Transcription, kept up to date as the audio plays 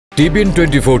TBN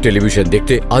 24 television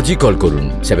দেখতে আজই call করুন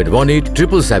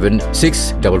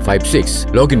 7187776556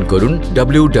 লগ ইন করুন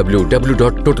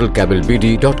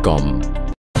www.totalcablebd.com।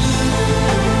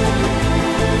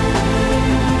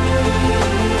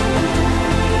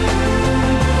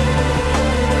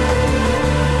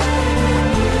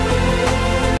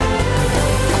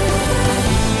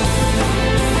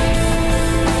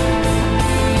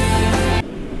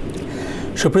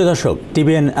 সুপ্রিয় দর্শক,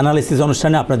 টিবিএন অ্যানালিসিস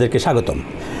অনুষ্ঠানে আপনাদেরকে স্বাগতম।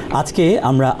 আজকে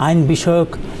আমরা আইন বিষয়ক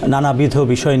নানাবিধ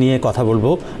বিষয় নিয়ে কথা বলবো।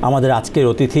 আমাদের আজকের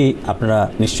অতিথি আপনারা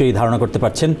নিশ্চয়ই ধারণা করতে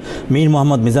পারছেন, Mir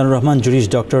Mohammad Mizanur Rahman, জুরিস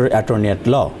doctor, attorney at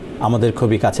ল, আমাদের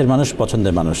খুবই কাছের মানুষ,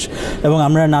 পছন্দের মানুষ। এবং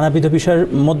আমরা নানাবিধ বিষয়ের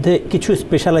মধ্যে কিছু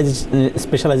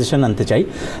স্পেশালাইজেশন আনতে চাই।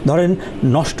 ধরেন,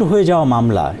 নষ্ট হয়ে যাওয়া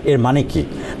মামলা এর মানে কি,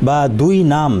 বা দুই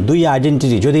নাম, দুই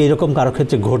আইডেন্টিটি যদি এরকম কারো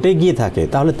ক্ষেত্রে ঘটে গিয়ে থাকে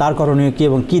তাহলে তার করণীয় কী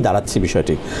এবং কী দাঁড়াচ্ছে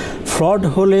বিষয়টি। ফ্রড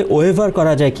হলে ওয়েভার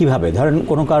করা যায় কিভাবে, ধরেন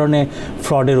কোনো কারণে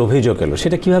ফ্রডের অভিযোগ এলো,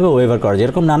 সেটা কীভাবে ওয়েভার করা যায়,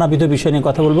 এরকম নানাবিধ বিষয় নিয়ে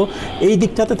কথা বলবো। এই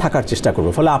দিকটাতে থাকার চেষ্টা করবো।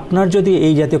 ফলে আপনার যদি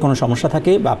এই জাতীয় কোনো সমস্যা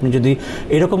থাকে বা আপনি যদি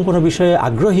এরকম কোনো বিষয়ে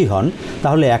আগ্রহী হন,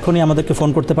 তাহলে এখনই আমাদেরকে ফোন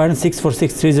করতে পারেন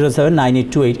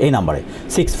 6463079828 এই নাম্বারে,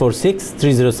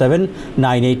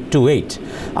 6463079828।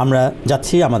 আমরা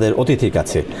যাচ্ছি আমাদের অতিথির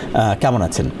কাছে। কেমন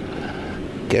আছেন?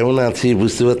 কেমন আছি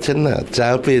বুঝতে পারছেন না? চা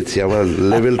পেয়েছি, আমার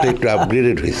লেভেলটা একটু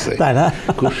আপগ্রেডেড হয়েছে, তাই না?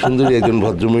 খুব সুন্দরী একজন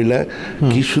ভদ্রমহিলা,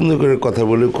 কি সুন্দর করে কথা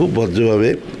বলে খুব ভদ্রভাবে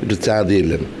একটু চা দিয়ে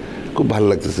এলেন, খুব ভালো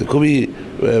লাগতেছে। খুবই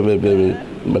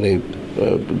মানে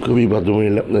খুবই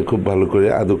ভদ্রমহিলা, খুব ভালো করে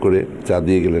আদর করে চা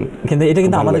দিয়ে গেলেন। কিন্তু এটা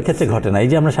কিন্তু আমাদের ক্ষেত্রে ঘটে না। এই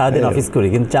যে আমরা সারাদিন অফিস করি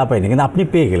কিন্তু চা পাইনি, কিন্তু আপনি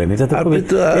পেয়ে গেলেন, এটা তো খুবই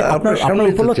আপনার সামনে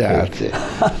চা আছে।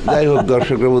 যাই হোক,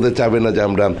 দর্শকরা বোধহয় চাবে না যে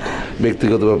আমরা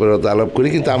ব্যক্তিগত ব্যাপারে আলাপ করি,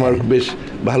 কিন্তু আমার বেশ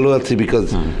ভালো আছি বিকজ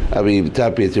আমি চা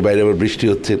পেয়েছি। বাইরে আবার বৃষ্টি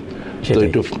হচ্ছে, তো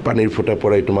একটু পানির ফোঁটা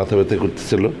পড়া একটু মাথা ব্যথা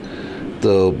করতেছিল,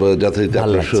 তো যথারীতি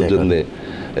আপনার সৌজন্যে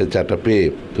চাটা পেয়ে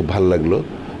খুব ভালো লাগলো।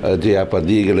 যে আপা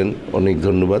দিয়ে গেলেন, অনেক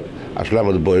ধন্যবাদ। আসলে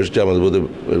আমাদের বয়সটা আমাদের বোধহয়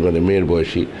মানে মেয়ের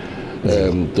বয়সী,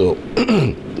 তো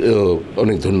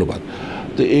অনেক ধন্যবাদ।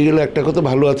 তো এইগুলো একটা কথা,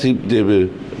 ভালো আছি যে,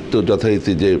 তো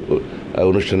যথারীতি যে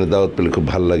অনুষ্ঠানে দাওয়াত পেলে খুব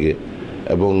ভালো লাগে।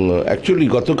 এবং অ্যাকচুয়ালি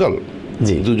গতকাল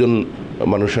দুজন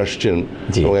মানুষ আসছেন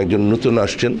এবং একজন নতুন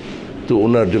আসছেন, তো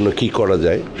ওনার জন্য কি করা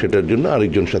যায় সেটার জন্য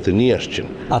আরেকজন সাথে নিয়ে আসছেন।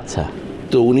 আচ্ছা।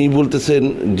 তো উনি বলতেছেন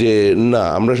যে না,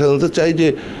 আমরা সাধারণত চাই যে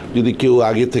যদি কেউ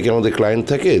আগে থেকে আমাদের ক্লায়েন্ট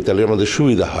থাকে তাহলে আমাদের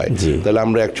সুবিধা হয়, তাহলে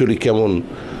আমরা অ্যাকচুয়ালি কেমন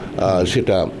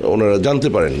সেটা ওনারা জানতে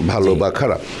পারেন, ভালো বা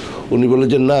খারাপ। উনি বলে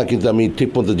যে না, কিন্তু আমি ঠিক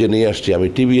মতো জেনে আসছি, আমি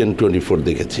TBN 24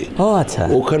 দেখেছি,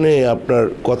 ওখানে আপনার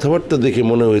কথাবার্তা দেখে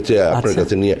মনে হয়েছে আপনার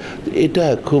কাছে নিয়ে। এটা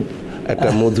খুব একটা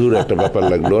মধুর একটা ব্যাপার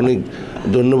লাগলো। অনেক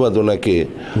ধন্যবাদ ওনাকে।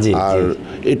 আর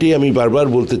এটাই আমি বারবার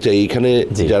বলতে চাই, এখানে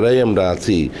যারাই আমরা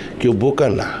আছি কেউ বোকা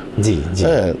না,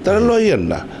 হ্যাঁ, তারা লয়ার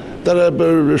না। তারা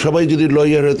সবাই যদি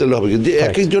লয়ার হয় তাহলে হবে যে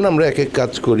এক একজন আমরা এক এক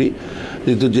কাজ করি,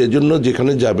 কিন্তু যে জন্য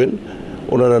যেখানে যাবেন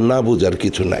ওনারা না বোঝার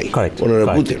কিছু নাই, ওনারা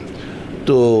বুঝেন।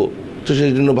 তো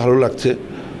সেই জন্য ভালো লাগছে।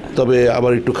 তবে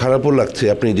আবার একটু খারাপও লাগছে,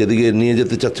 আপনি যেদিকে নিয়ে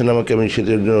যেতে চাচ্ছেন আমাকে, আমি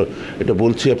সেটার জন্য এটা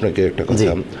বলছি আপনাকে একটা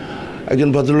কথা। একজন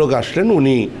ভদ্রলোক আসলেন,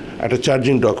 উনি একটা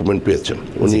চার্জিং ডকুমেন্ট পেয়েছেন।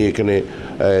 উনি এখানে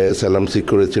asylum সিক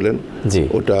করেছিলেন,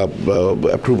 ওটা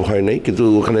অ্যাপ্রুভ হয় নাই, কিন্তু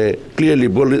ওখানে ক্লিয়ারলি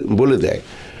বলে দেয়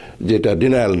যে এটা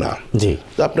ডিনায়াল না,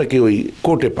 তো আপনাকে ওই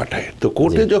কোর্টে পাঠায়। তো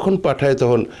কোর্টে যখন পাঠায়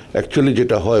তখন অ্যাকচুয়ালি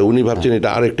যেটা হয়, উনি ভাবছেন এটা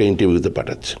আরেকটা ইন্টারভিউতে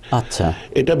পাঠাচ্ছে। আচ্ছা।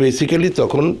 এটা বেসিক্যালি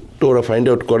তখন তো ওরা ফাইন্ড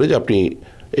আউট করে যে আপনি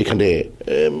এখানে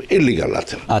ইলিগাল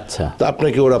আছেন। আচ্ছা। তো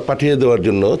আপনাকে ওরা পাঠিয়ে দেওয়ার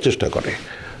জন্য চেষ্টা করে।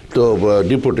 তো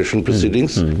ডিপোর্টেশন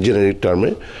প্রসিডিংস জেনারিক টার্মে,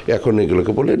 এখন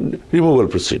এগুলোকে বলে রিমুভাল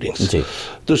প্রসিডিংস।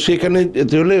 তো সেখানে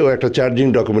যেতে হলে একটা চার্জিং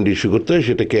ডকুমেন্ট ইস্যু করতে হয়,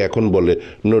 সেটাকে এখন বলে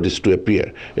নোটিস টু অ্যাপিয়ার।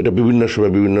 এটা বিভিন্ন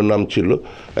সময় বিভিন্ন নাম ছিল।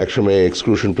 একসময়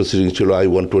এক্সক্লুশন প্রসিডিংস ছিল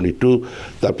I-122,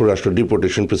 তারপর আসলে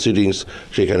ডিপোর্টেশন প্রসিডিংস,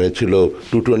 সেখানে ছিল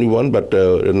 221, বাট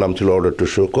নাম ছিল অর্ডার টু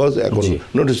শো কজ, এখন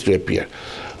নোটিস টু অ্যাপিয়ার।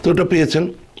 তো ওটা পেয়েছেন,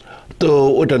 তো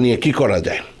ওটা নিয়ে কি করা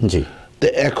যায়। তো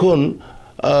এখন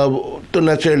তো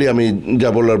ন্যাচারালি আমি যা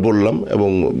বলার বললাম এবং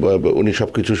উনি সব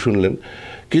কিছু শুনলেন,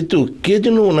 কিন্তু কে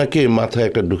যেন ওনাকে মাথায়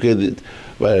একটা ঢুকে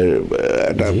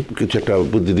একটা কিছু একটা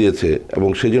বুদ্ধি দিয়েছে, এবং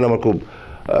সেই জন্য আমার খুব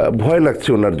ভয় লাগছে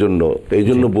ওনার জন্য। এই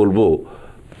জন্য বলবো,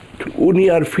 উনি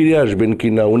আর ফিরে আসবেন কি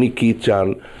না, উনি কি চান,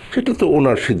 সেটা তো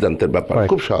ওনার সিদ্ধান্তের ব্যাপার,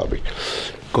 খুব স্বাভাবিক।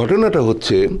 ঘটনাটা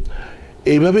হচ্ছে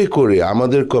এইভাবেই করে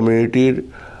আমাদের কমিউনিটির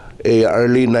এই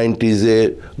আর্লি 90s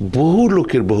বহু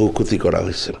লোকের বহু ক্ষতি করা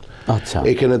হয়েছে।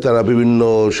 এখানে তারা বিভিন্ন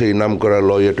সেই নাম করা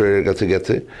লয়ারের কাছে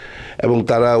গেছে, এবং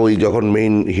তারা ওই যখন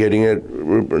মেইন হিয়ারিংয়ের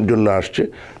জন্য আসছে,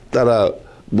 তারা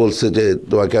বলছে যে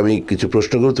তোমাকে আমি কিছু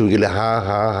প্রশ্ন করবো, তুমি গেলে হা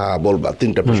হা হা বলবা,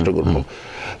 3টা প্রশ্ন করবো।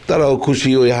 তারাও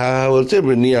খুশি, ওই হা হা বলছে,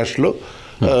 নিয়ে আসলো।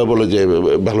 বলে যে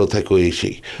ভালো থাকো এই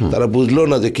সেই, তারা বুঝলো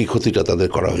না যে কি ক্ষতিটা তাদের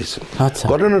করা হয়েছে।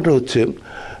 ঘটনাটা হচ্ছে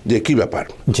যে কি ব্যাপার,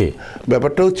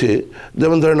 ব্যাপারটা হচ্ছে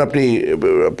যেমন ধরেন আপনি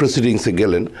প্রসিডিংসে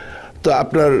গেলেন, তো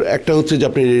আপনার একটা হচ্ছে যে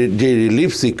আপনি যে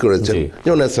রিলিফ সিক করেছেন,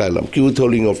 যেমন অ্যাসাইলাম কি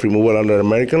withholding of removal under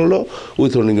American law,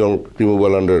 withholding of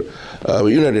removal under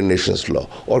United Nations law,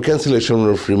 or cancellation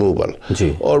of removal,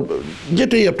 or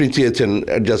যেটাই আপনি চেয়েছেন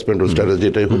অ্যাডজাস্টমেন্ট অফ স্ট্যাটাস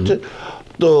যেটাই হচ্ছে,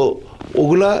 তো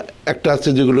ওগুলা একটা আছে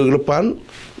যেগুলো এগুলো পান,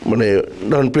 মানে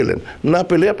ধরুন পেলেন, না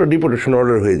পেলে আপনার ডিপোর্টেশন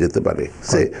অর্ডার হয়ে যেতে পারে,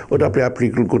 সে ওটা আপনি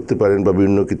অ্যাপ্লিকেবল করতে পারেন বা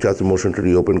বিভিন্ন কিছু আছে, মোশনটা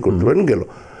রিওপেন করতে পারেন, গেল।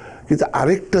 কিন্তু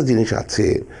আরেকটা জিনিস আছে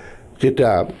যেটা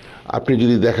আপনি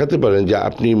যদি দেখাতে পারেন যে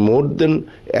আপনি মোর দেন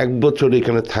 1 বছর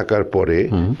এখানে থাকার পরে,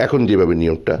 এখন যেভাবে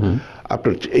নিয়মটা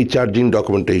আপনার এই চার্জিং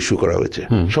ডকুমেন্টটা ইস্যু করা হয়েছে,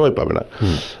 সবাই পাবে না,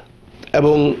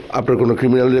 এবং আপনার কোনো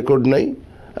ক্রিমিনাল রেকর্ড নাই,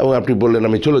 এবং আপনি বললেন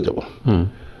আমি চলে যাব,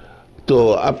 তো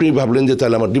আপনি ভাবলেন যে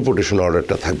তাহলে আমার ডিপোর্টেশন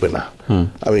অর্ডারটা থাকবে না,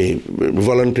 আমি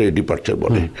ভলান্টারি ডিপার্চার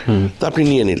বলে, তা আপনি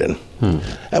নিয়ে নিলেন,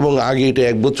 এবং আগে এটা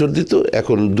 1 বছর দিত,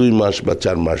 এখন 2 মাস বা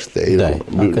 4 মাস দেয়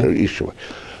ইস্যু,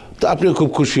 তো আপনি খুব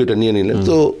খুশি এটা নিয়ে নিলেন।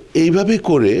 তো এইভাবে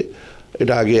করে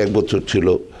এটা আগে 1 বছর ছিল,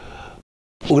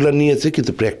 ওগুলা নিয়েছে,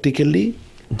 কিন্তু প্র্যাকটিক্যালি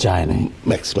যায় না,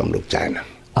 ম্যাক্সিমাম লোক যায় না।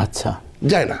 আচ্ছা,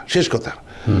 যায় না, শেষ কথা।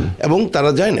 এবং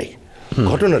তারা যায় নাই,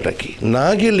 ঘটনাটা কি, না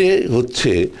গেলে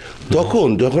হচ্ছে তখন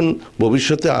যখন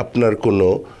ভবিষ্যতে আপনার কোনো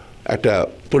একটা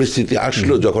পরিস্থিতি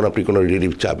আসলো, যখন আপনি কোনো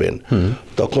রিলিফ চাবেন,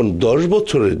 তখন 10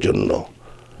 বছরের জন্য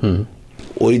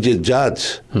ওই যে জাজ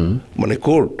মানে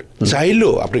কোর্ট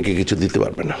চাইলেও আপনাকে কিছু দিতে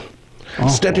পারবে না,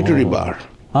 স্ট্যাটুটরি বার।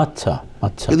 আচ্ছা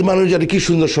আচ্ছা, কিন্তু মানুষ জানে কি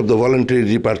সুন্দর শব্দ, ভলান্টারি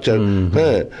ডিপার্চার,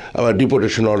 হ্যাঁ, আবার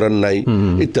ডিপোর্টেশন অর্ডার নাই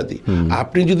ইত্যাদি।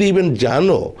 আপনি যদি ইভেন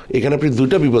জানো, এখানে আপনি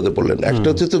 2টা বিপদে পড়লেন, একটা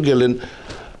হচ্ছে তো গেলেন,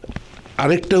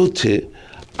 আরেকটা হচ্ছে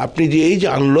আপনি যে এই যে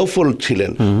আনলফুল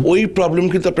ছিলেন, ওই প্রবলেম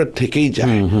কিন্তু আপনার থেকেই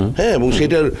যায়, হ্যাঁ, এবং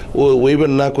সেটার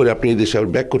ওয়েভার না করে আপনি এই দেশে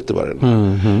আবার ব্যাক করতে পারেন।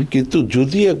 কিন্তু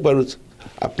যদি একবার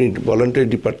আপনি ভলান্টারি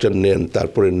ডিপার্চার নেন,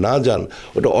 তারপরে না যান,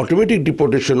 ওটা অটোমেটিক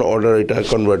ডিপোর্টেশন অর্ডার, এটা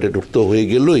কনভার্টেড তো হয়ে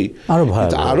গেলই,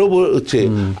 আরো হচ্ছে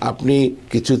আপনি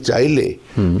কিছু চাইলে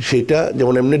সেটা,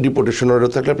 যেমন এমনি ডিপোর্টেশন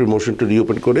অর্ডার থাকলে আপনি মোশন টু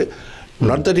রিওপেন করে,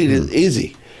 not that it is easy,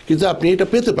 কিন্তু আপনি এটা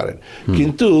পেতে পারেন।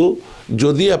 কিন্তু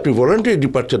যদি আপনি ভলান্টারি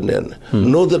ডিপার্চার নেন,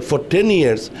 know that for 10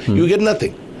 years you get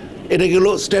nothing, এটা গেল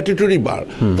স্ট্যাটুটরি বার,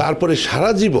 তারপরে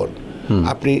সারা জীবন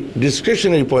আপনি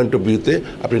ডিসক্রিপশনারি পয়েন্ট অফ ভিউতে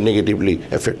আপনি নেগেটিভলি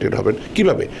এফেক্টেড হবেন।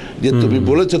 কিভাবে? যে তুমি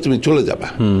বলেছো তুমি চলে যাবা,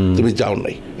 তুমি যাও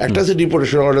নাই, একটা আছে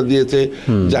ডিপোর্টেশন অর্ডার দিয়েছে,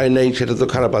 যায় নাই, সেটা তো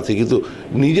খারাপ আছে, কিন্তু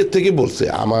নিজের থেকে বলছে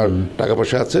আমার টাকা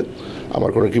পয়সা আছে, আমার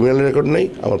কোনো ক্রিমিনাল রেকর্ড নেই,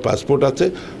 আমার পাসপোর্ট আছে,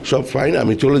 সব ফাইন,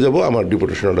 আমি চলে যাব, আমার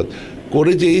ডিপোর্টেশন অর্ডার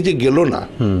করে যে এই যে গেল না,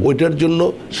 ওইটার জন্য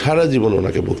সারা জীবন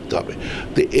ওনাকে ভুগতে হবে।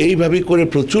 তো এইভাবেই করে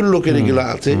প্রচুর লোকের এগুলো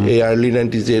আছে, এই আর্লি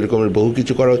 90s এরকমের বহু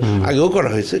কিছু করা, আগেও করা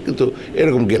হয়েছে, কিন্তু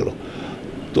এরকম গেল।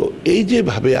 তো এই যে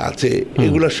ভাবে আছে,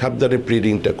 এগুলো সাবধানে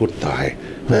প্রিডিংটা করতে হয়,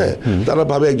 হ্যাঁ, তারা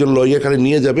ভাবে একজন লয়ার খালি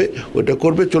নিয়ে যাবে, ওইটা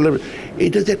করবে, চলে যাবে,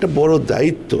 এইটা যে একটা বড়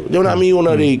দায়িত্ব। যেমন আমি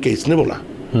ওনার এই কেস নেব না,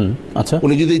 আচ্ছা,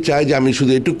 উনি যদি চায় যে আমি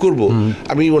শুধু এটুকু করবো,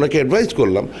 আমি ওনাকে অ্যাডভাইস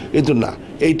করলাম, কিন্তু না,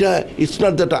 এইটা ইটস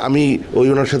নট দ্যাট আমি ওই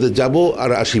ওনার সাথে যাব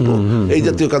আর আসিব, এই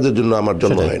জাতীয় কাজের জন্য আমার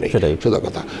জন্ম হয়নি, সোজা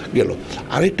কথা গেল।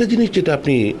 আরেকটা জিনিস যেটা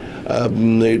আপনি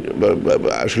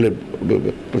আসলে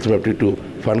প্রথমে আপনি একটু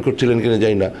ফান করছিলেন কিনা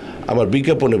জানি না, আমার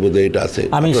বিজ্ঞাপনে বোধহয় এটা আছে,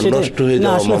 নষ্ট হয়ে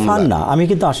যাওয়া মামলা। আমি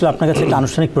কিন্তু আসলে আপনার কাছে একটা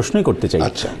আনুষ্ঠানিক প্রশ্নই করতে চাই।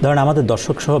 ধরেন আমাদের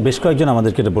দর্শক সহ বেশ কয়েকজন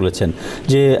আমাদেরকে এটা বলেছেন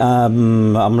যে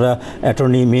আমরা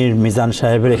অ্যাটর্নি মীর মিজান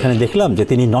সাহেবের এখানে দেখলাম যে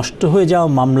তিনি নষ্ট হয়ে যাওয়া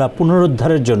মামলা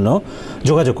পুনরুদ্ধারের জন্য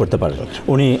যোগাযোগ করতে পারেন,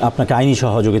 উনি আপনাকে আইনি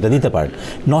সহযোগিতা দিতে পারেন।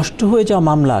 নষ্ট হয়ে যাওয়া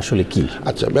মামলা আসলে কি?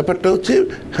 আচ্ছা, ব্যাপারটা হচ্ছে,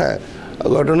 হ্যাঁ,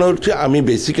 ঘটনা হচ্ছে আমি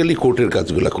বেসিক্যালি কোর্টের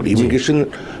কাজগুলো করি, ইমিগ্রেশন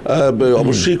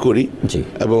অবশ্যই করি,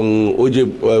 এবং ওই যে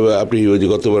আপনি ওই যে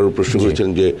গতবার প্রশ্ন করেছেন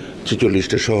যে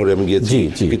 46টা শহরে আমি গিয়েছি,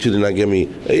 কিছুদিন আগে আমি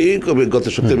এই গত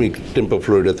সপ্তাহে আমি টেম্পা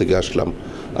ফ্লোরিডা থেকে আসলাম,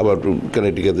 আবার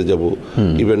কানেক্টিকাতে যাব,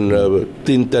 ইভেন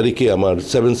 3 তারিখে আমার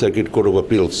 7th circuit court of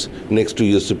আপিলস, next two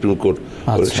US supreme court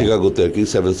শিকাগোতে আর কি,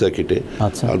 7th সার্কিটে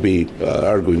I B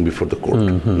arguing before the court.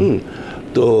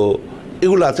 তো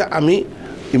এগুলো আছে, আমি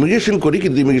ইমিগ্রেশন করি,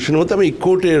 কিন্তু ইমিগ্রেশনের মধ্যে আমি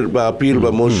কোর্টের বা আপিল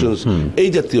বা মোশনস এই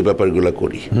জাতীয় ব্যাপারগুলো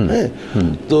করি, হ্যাঁ।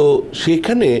 তো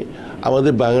সেখানে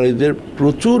আমাদের বাঙালিদের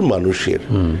প্রচুর মানুষের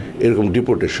এরকম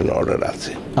ডিপোর্টেশন অর্ডার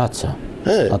আছে, আচ্ছা,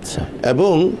 হ্যাঁ, আচ্ছা,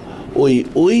 এবং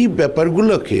ওই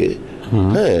ব্যাপারগুলোকে,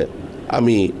 হ্যাঁ,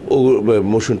 আমি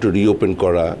মোশন টু রিওপেন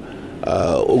করা,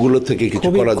 ওগুলো থেকে কিছু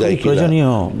করা যায় কিনা,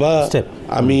 বা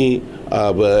আমি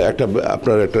একটা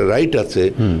আপনার একটা রাইট আছে,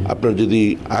 আপনার যদি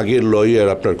আগের লয়ার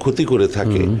আপনার ক্ষতি করে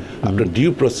থাকে, আপনার ডিউ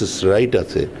প্রসেস রাইট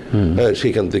আছে,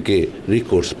 সেখান থেকে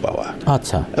রিকোর্স পাওয়া,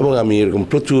 আচ্ছা, এবং আমি এরকম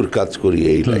প্রচুর কাজ করি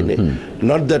এই লাইনে।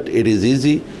 Not that it is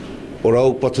easy, ওরাও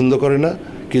পছন্দ করে না,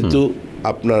 কিন্তু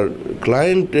আপনার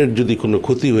ক্লায়েন্টের যদি কোনো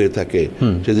ক্ষতি হয়ে থাকে,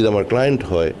 সে যদি আমার ক্লায়েন্ট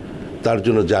হয়, তার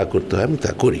জন্য যা করতে হয় আমি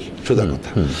তা করি, সোজা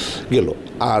কথা গেল।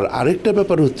 আর আরেকটা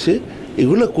ব্যাপার হচ্ছে,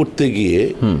 এগুলো করতে গিয়ে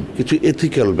কিছু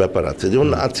এথিক্যাল ব্যাপার আছে। যেমন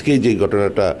আজকে যে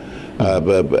ঘটনাটা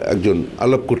একজন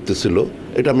আলাপ করতেছিল,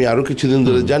 এটা আমি আরও কিছুদিন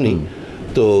ধরে জানি,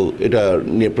 তো এটা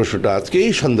নিয়ে প্রশ্নটা আজকে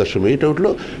এই সন্ধ্যার সময় এটা উঠলো।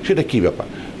 সেটা কি ব্যাপার?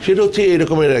 সেটা হচ্ছে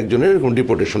এরকমের একজনের এরকম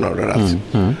ডিপোর্টেশন অর্ডার আছে।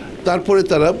 তারপরে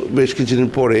তারা বেশ কিছুদিন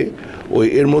পরে ওই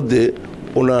এর মধ্যে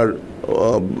ওনার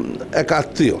এক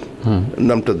আত্মীয়,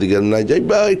 নামটার দিকে না যাই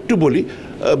বা একটু বলি,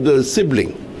 সিবলিং,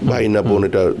 ভাই না বোন,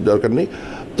 এটা দরকার নেই,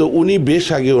 তো উনি বেশ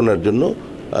আগে ওনার জন্য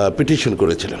পিটিশন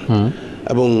করেছিলেন,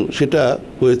 এবং সেটা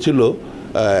হয়েছিল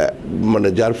মানে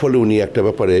যার ফলে উনি একটা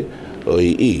ব্যাপারে ওই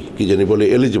কি জানি বলে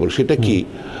এলিজিবল। সেটা কি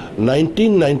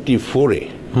 1994-এ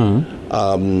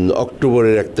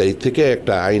অক্টোবরের 1 তারিখ থেকে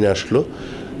একটা আইন আসলো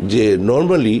যে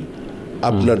নর্মালি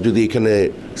আপনার যদি এখানে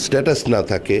স্ট্যাটাস না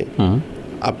থাকে,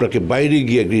 আপনাকে বাইরে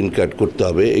গিয়ে গ্রিন কার্ড করতে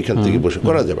হবে, এখান থেকে বসে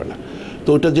করা যাবে না। তো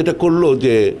ওটা যেটা করলো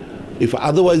যে if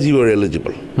otherwise you are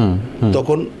eligible,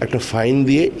 তখন একটা ফাইন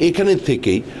দিয়ে এখানে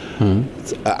থেকেই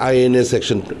আইএনএ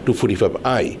সেকশন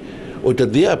 245I ওইটা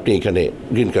দিয়ে আপনি এখানে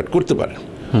গ্রিন কার্ড করতে পারেন।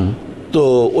 তো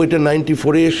ওইটা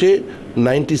 94-এ এসে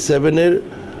 97-এর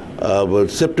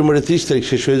সেপ্টেম্বরের 30 তারিখ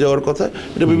শেষ হয়ে যাওয়ার কথা।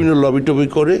 এটা বিভিন্ন লবি টবি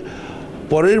করে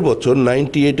পরের বছর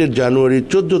 98-এর জানুয়ারির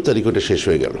 14 তারিখ ওটা শেষ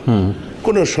হয়ে গেল,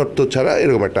 কোনো শর্ত ছাড়া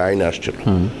এরকম একটা আইন আসছিল।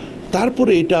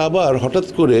 তারপরে এটা আবার হঠাৎ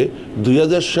করে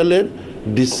 2000 সালের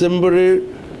ডিসেম্বরের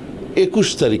 21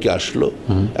 তারিখে আসলো,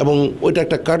 এবং ওইটা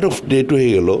একটা কাট অফ ডেট হয়ে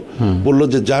গেল। বললো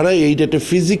যে যারা এই ডেটে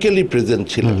ফিজিক্যালি প্রেজেন্ট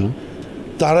ছিলেন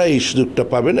তারা এই সুযোগটা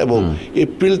পাবেন, এবং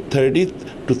এপ্রিল 30,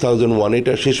 2001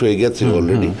 এটা শেষ হয়ে গেছে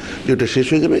অলরেডি, যেটা শেষ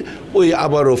হয়ে যাবে ওই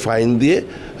আবারও ফাইন দিয়ে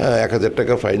 1000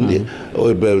 টাকা ফাইন দিয়ে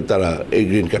ওই তারা এই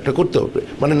গ্রিন কার্ডটা করতে হবে।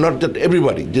 মানে নট দ্যাট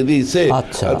এভরিবডি, যদি সে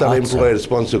তারা এমপ্লয়ার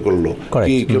স্পন্সর করলো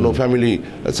কি কোনো ফ্যামিলি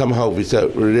সামহাউ ভিসা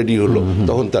রেডি হলো,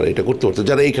 তখন তারা এটা করতে পারতো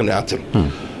যারা এইখানে আছেন।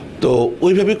 তো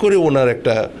ওইভাবে করে ওনার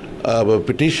একটা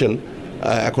পিটিশন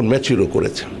এখন ম্যাচিউরও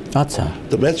করেছে। আচ্ছা,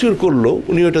 তো ম্যাচিউর করলো,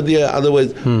 উনি ওটা দিয়ে আদারওয়াইজ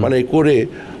মানে করে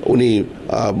উনি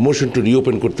মোশন টু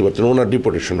রিওপেন করতে পারতেন, ওনার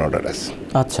ডিপোর্টেশন অর্ডার আছে।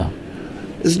 আচ্ছা,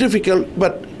 it's difficult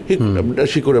but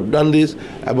she could have done this,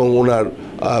 এবং ওনার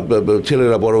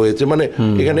ছেলেরা বড় হয়েছে, মানে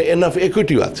এখানে এনাফ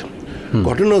ইকুইটিও আছে।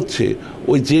 ঘটনা হচ্ছে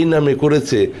ওই যেই নামে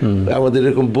করেছে, আমাদের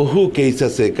এরকম বহু কেস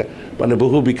আছে, মানে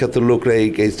বহু বিখ্যাত লোকরা এই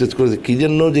কেস টেস করেছে, কি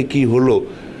জন্য যে কি হলো,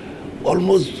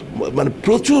 অলমোস্ট মানে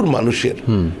প্রচুর মানুষের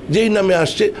যেই নামে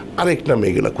আসছে আরেক নামে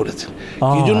এগুলা করেছে।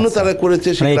 কি জন্য তারা করেছে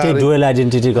সেটা ডুয়াল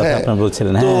আইডেন্টিটির কথা আপনি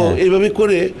বলছিলেন। তো এইভাবে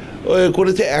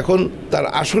করেছে, এখন তার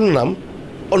আসল নাম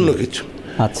অন্য কিছু।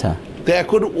 আচ্ছা, তো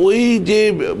এখন ওই যে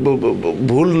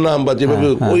ভুল নাম বা যেভাবে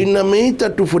ওই নামেই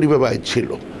তার 245I ছিল,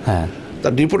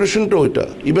 তার ডিপোর্টেশনটা ওইটা,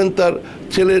 ইভেন তার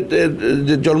ছেলের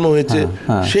যে জন্ম হয়েছে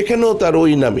সেখানেও তার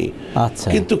ওই নামই।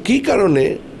 কিন্তু কি কারণে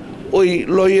ওই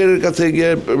লয়ারের কাছে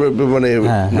গিয়ে মানে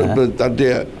তার যে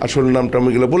আসল নামটা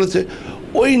এগুলো বলেছে,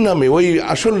 ওই নামে ওই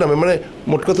আসল নামে, মানে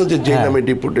মোট কথা যে নামে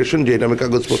ডিপোর্টেশন, যে নামে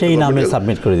কাগজপত্র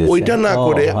ওইটা না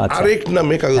করে আরেক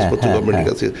নামে কাগজপত্র গভর্নমেন্টের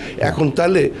কাছে। এখন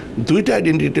তাহলে দুইটা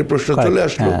আইডেন্টিটির প্রশ্ন চলে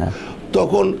আসলো,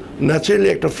 তখন ন্যাচারালি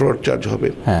একটা ফ্রড চার্জ হবে।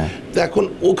 তো এখন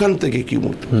ওখান থেকে কি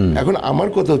মুক্ত? এখন আমার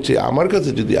কথা হচ্ছে, আমার কাছে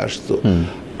যদি আসতো,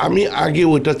 আমি আগে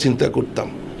ওইটা চিন্তা করতাম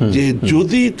যে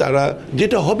যদি তারা,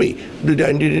 যেটা হবে দুইটা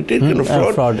আইডেন্টিটির কোনো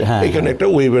ফ্রড, এখানে একটা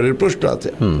ওয়েভারের প্রশ্ন আছে,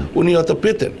 উনি হয়তো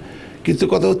পেতেন। কিন্তু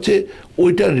কথা হচ্ছে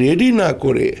ওইটা রেডি না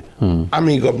করে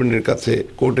আমি গভর্নমেন্টের কাছে,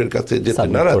 কোর্টের কাছে যেতে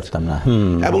নারাজ,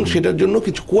 এবং সেটার জন্য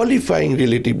কিছু কোয়ালিফাইং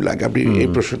রিলেটিভ লাগে। আপনি এই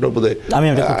প্রশ্নটা বোধহয়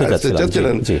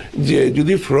চাচ্ছিলেন যে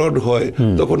যদি ফ্রড হয়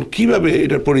তখন কিভাবে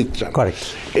এটার পরিত্রাণ।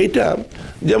 এইটা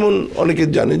যেমন অনেকে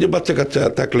জানে যে বাচ্চা কাচ্চা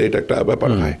থাকলে এটা একটা ব্যাপার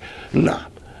হয় না,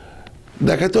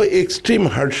 দেখা তো extreme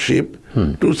hardship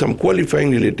to some qualifying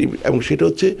relative, এবং সেটা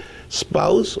হচ্ছে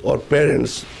spouse or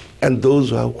parents and those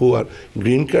who are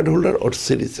green card holder or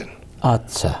citizen।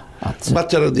 আচ্ছা,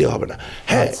 বাচ্চারা দিয়ে হবে না।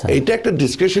 হ্যাঁ, এটা একটা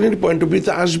ডিসক্রিশনারি পয়েন্ট অফ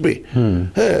ভিউতে আসবে।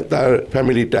 হ্যাঁ, তার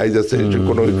ফ্যামিলি টাইজ আছে,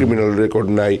 কোনো ক্রিমিনাল রেকর্ড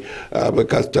নাই,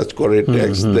 কাজ টাজ করে,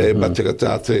 ট্যাক্স দেয়, বাচ্চা কাচ্চা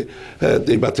আছে,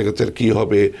 এই বাচ্চা কাচ্চার কি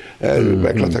হবে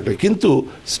একলা থাকলে। কিন্তু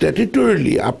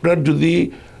স্ট্যাটুটরিলি আপনার যদি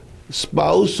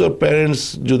স্পাউস ও প্যারেন্টস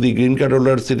যদি গ্রিন কার্ড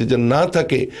হোল্ডার সিটিজেন না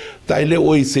থাকে, তাইলে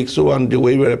ওই 601 যে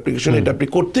ওয়েভার অ্যাপ্লিকেশন, এটা আপনি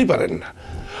করতেই পারেন না।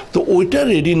 তো ওইটা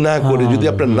রেডি না করে যদি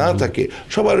আপনার না থাকে,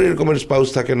 সবার এরকমের স্পাউস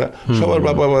থাকে না, সবার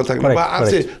বাবা মা থাকে না, বা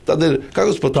আছে তাদের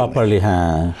কাগজপত্র,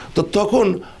 তো তখন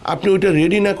আপনি ওইটা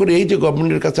রেডি না করে এই যে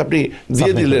গভর্নমেন্টের কাছে আপনি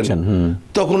দিয়ে দিলেন,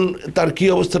 তখন তার কি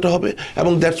অবস্থাটা হবে,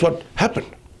 এবং দ্যাটস হোয়াট হ্যাপেন।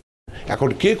 এখন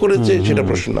কে করেছে সেটা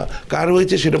প্রশ্ন না, কার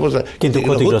হয়েছে সেটা প্রশ্ন, কিন্তু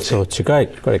ক্ষতিগ্রস্ত হচ্ছে।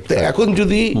 কারেক্ট। এখন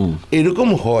যদি এরকম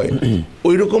হয়,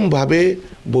 ওই রকম ভাবে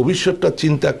ভবিষ্যৎটা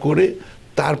চিন্তা করে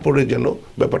তারপরে যেন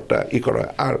ব্যাপারটা করা।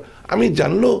 আর আমি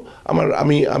জানলো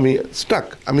আমি Starc,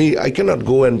 I cannot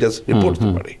go and just report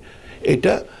করতে পারি।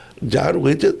 এটা যার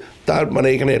হয়েছে তার মানে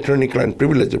এখানে অ্যাটর্নি ক্লায়েন্ট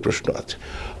প্রিভিলেজের প্রশ্ন আছে।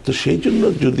 তো সেই জন্য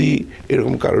যদি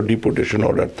এরকম কারো ডিপোর্টেশন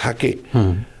অর্ডার থাকে,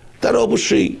 তারা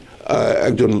অবশ্যই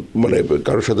একজন মানে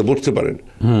কারোর সাথে বসতে পারেন।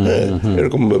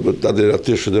 এরকম তাদের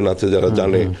আত্মীয় স্বজন আছে যারা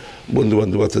জানে, বন্ধু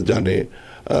বান্ধব আছে জানে,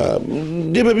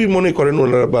 যেভাবেই মনে করেন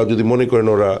ওনারা, বা যদি মনে করেন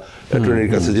ওরা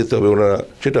অ্যাটর্নির কাছে যেতে হবে, ওনারা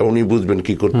সেটা উনি বুঝবেন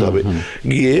কি করতে হবে,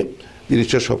 গিয়ে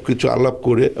জিনিসটা সব কিছু আলাপ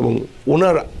করে, এবং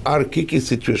ওনার আর কি কি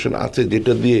সিচুয়েশন আছে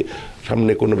যেটা দিয়ে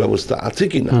সামনে কোনো ব্যবস্থা আছে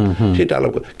কি না সেটা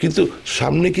আলাপ করে, কিন্তু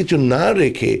সামনে কিছু না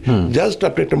রেখে জাস্ট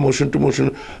আপনি একটা মোশন টু মোশন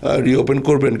রিওপেন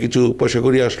করবেন, কিছু পয়সা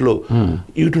করি আসলো,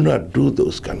 you do not do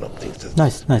those kind of things.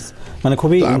 Nice, মানে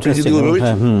খুবই ইন্টারেস্টিং।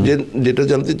 যেটা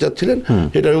জানতে চাচ্ছিলেন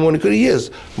সেটা আমি মনে করি ইয়েস,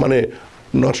 মানে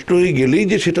নষ্ট হয়ে গেলেই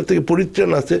যে সেটা থেকে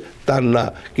পরিত্রাণ আছে তার না,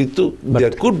 কিন্তু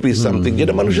দেয়ার কুড বি সামথিং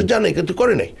যেটা মানুষের জানে কিন্তু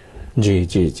করে নাই। জি।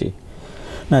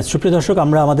 না, সুপ্রিয় দর্শক,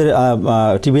 আমরা আমাদের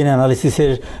টিবিএন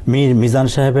অ্যানালিসিসের মিজান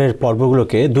সাহেবের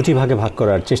পর্বগুলোকে দুটি ভাগে ভাগ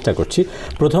করার চেষ্টা করছি।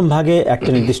 প্রথম ভাগে একটা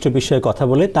নির্দিষ্ট বিষয়ে কথা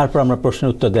বলে তারপর আমরা প্রশ্নের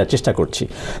উত্তর দেওয়ার চেষ্টা করছি।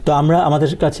 তো আমাদের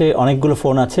কাছে অনেকগুলো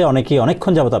ফোন আছে, অনেকেই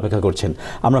অনেকক্ষণ যাবত অপেক্ষা করছেন,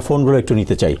 আমরা ফোনগুলো একটু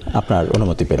নিতে চাই আপনার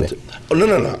অনুমতি পেলে।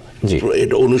 না,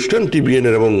 এটা অনুষ্ঠান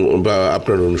টিবিএনের এবং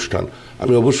আপনার অনুষ্ঠান,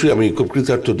 আমি খুব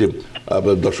কৃতার্থ যে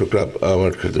দর্শকরা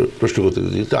আমার ক্ষেত্রে প্রশ্ন করতে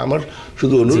দিচ্ছি। তো আমার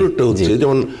শুধু অনুরোধটা হচ্ছে,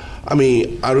 যেমন আমি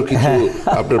আরো কিছু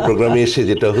আপনার প্রোগ্রামে এসে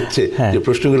যেটা হচ্ছে যে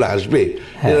প্রশ্নগুলো আসবে,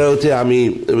 এটা হচ্ছে আমি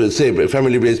সে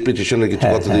ফ্যামিলি বেস পিটিশনের কিছু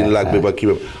কতদিন লাগবে বা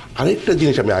কিভাবে। আরেকটা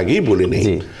জিনিস আমি আগেই বলে নেই,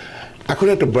 এখন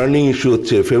একটা বার্নিং ইস্যু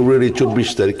হচ্ছে, ফেব্রুয়ারি 24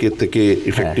 তারিখের থেকে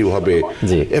ইফেক্টিভ হবে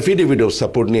এফিডেভিট অফ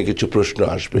সাপোর্ট নিয়ে কিছু প্রশ্ন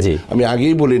আসবে। আমি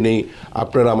আগেই বলে নেই,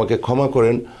 আপনারা আমাকে ক্ষমা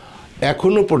করেন,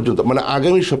 এখনো পর্যন্ত মানে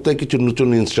আগামী সপ্তাহে কিছু নতুন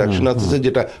ইনস্ট্রাকশন আছে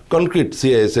যেটা কনক্রিট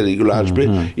সিআইএস এর এগুলো আসবে,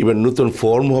 ইভেন নতুন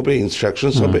ফর্ম হবে,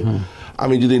 ইনস্ট্রাকশনস হবে।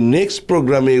 আমি যদি নেক্সট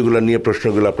প্রোগ্রামে এগুলো নিয়ে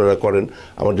প্রশ্নগুলো আপনারা করেন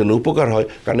আমার জন্য উপকার হয়,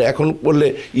 কারণ এখন বললে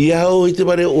ইহাও হইতে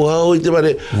পারে ওহাও হইতে পারে,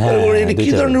 কি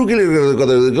ধরনের উকিলের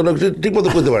কথা ঠিক মতো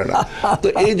করতে পারে না। তো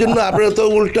এই জন্য আপনারা তো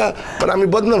উল্টা মানে আমি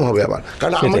বদনাম হবে আমার,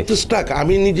 কারণ আমার তো স্টাক,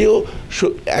 আমি নিজেও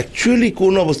অ্যাকচুয়ালি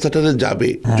কোন অবস্থাটাতে যাবে,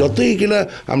 যতই কিনা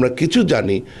আমরা কিছু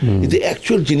জানি, যে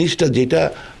অ্যাকচুয়াল জিনিসটা যেটা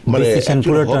মানে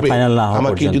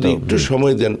আমাকে যদি একটু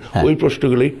সময় দেন, ওই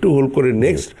প্রশ্নগুলো একটু হোল্ড করে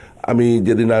নেক্সট আমি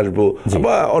যেদিন আসবো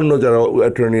বা অন্য যারা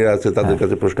অ্যাটর্নিরা আছে তাদের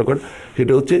কাছে প্রশ্ন করেন,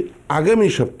 সেটা হচ্ছে আগামী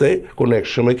সপ্তাহে কোনো এক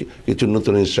সময় কিছু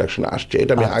নতুন ইনস্ট্রাকশন আসছে,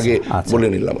 এটা আমি আগে বলে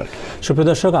নিলাম। আর সুপ্রিয়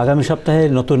দর্শক, আগামী সপ্তাহে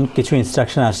নতুন কিছু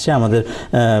ইনস্ট্রাকশন আসছে। আমাদের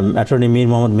attorney Mir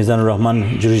Mohammad Mizanur Rahman,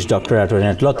 jurist doctor, attorney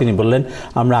at ল, তিনি বললেন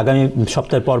আমরা আগামী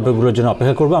সপ্তাহের পর্বগুলোর জন্য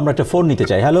অপেক্ষা করবো। আমরা একটা ফোন নিতে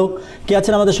চাই। হ্যালো, কে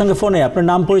আছেন আমাদের সঙ্গে ফোনে? আপনার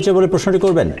নাম পরিচয় বলে প্রশ্নটি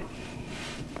করবেন।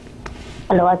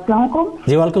 হ্যালো, আসসালামু আলাইকুম।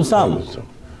 জি, ওয়ালাইকুম সালাম।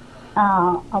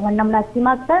 আমার নাম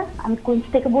নাসিমা আক্তার, আমি কুইন্স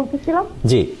থেকে বলতেছিলাম।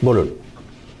 জি, বলুন।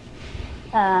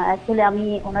 অ্যাকচুয়ালি আমি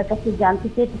ওনার কাছে জানতে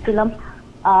চেয়েছিলাম,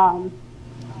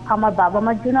 আমার বাবা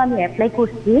মার জন্য আমি অ্যাপ্লাই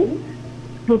করছি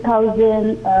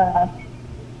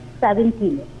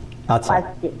 2017। আচ্ছা,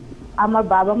 আমার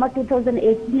বাবা মা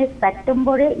 2018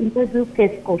 সেপ্টেম্বরে ইন্টারভিউ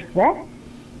ফেস করছে।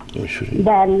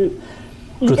 দেন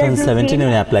 2017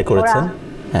 উনি অ্যাপ্লাই করেছেন,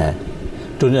 হ্যাঁ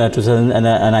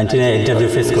 2019 ইন্টারভিউ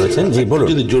ফেস করেছেন। জি, বলুন।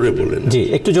 যদি জোরে বলেন। জি,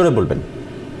 একটু জোরে বলবেন।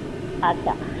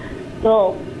 আচ্ছা, তো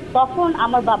তখন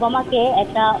আমার বাবা মাকে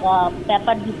একটা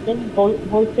পেপার দিচ্ছেন,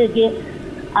 বলছে যে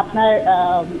আপনার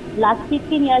লাস্ট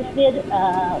 15 ইয়ার্সের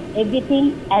এভরিথিং,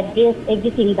 অ্যাড্রেস,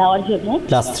 এভরিথিং দেওয়ার জন্য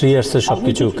লাস্ট 3 ইয়ার্সের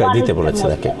সবকিছু দিতে বলেছে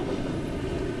তাকে।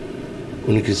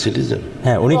 উনি কি সিটিজেন?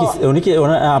 হ্যাঁ,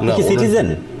 আপনি কি সিটিজেন?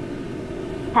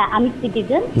 হ্যাঁ, আমি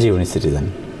সিটিজেন। জি, উনি সিটিজেন।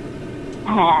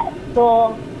 হ্যাঁ, তো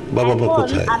বাবা মা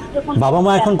কোথায়? বাবা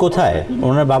মা এখন কোথায়?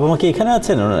 ওনার বাবা মা কি এখানে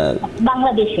আছেন?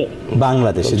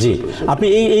 বাংলাদেশে। জি, আপনি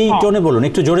এই টোনে বলুন,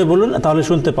 একটু জোরে বলুন, তাহলে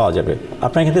শুনতে পাওয়া যাবে।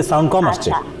 আপনার এখানে সাউন্ড কম আসছে।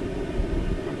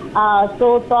 তো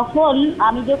তখন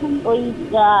আমি যখন ওই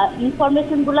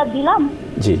ইনফরমেশন গুলা দিলাম,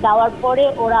 দেওয়ার পরে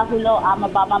ওরা হলো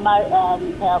আমার বাবা মার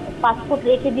পাসপোর্ট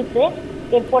রেখে দিতে,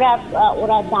 এরপরে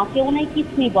ওরা ডাকেও নাই,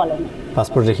 কিছুই বলে না।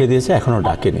 পাসপোর্ট রেখে দিয়েছে, এখনো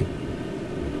ডাকেনি।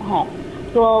 হ্যাঁ,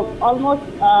 তো অলমোস্ট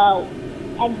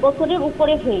 1 বছরের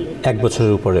উপরে হয়ে গেছে। 1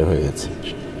 বছরের উপরে হয়ে গেছে।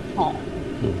 হ্যাঁ,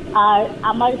 আর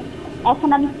আমার এখন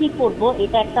আমি কি করব,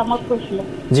 এটা একটা আমার প্রশ্ন।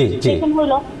 জি, এখন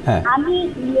হলো আমি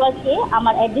নিউইয়র্কে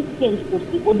আমার অ্যাড্রেস চেঞ্জ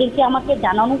করছি, ওদেরকে আমাকে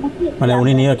জানানো উচিত? মানে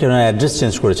উনি নিউইয়র্কে ওনার অ্যাড্রেস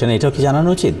চেঞ্জ করেছেন, এটাও কি জানানো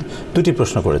উচিত? দুটি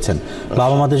প্রশ্ন করেছেন।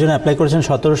 বাবা মাদের জন্য অ্যাপ্লাই করেছেন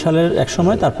 17 সালের এক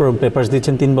সময়, তারপর পেপারস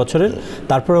দিচ্ছেন 3 বছরের,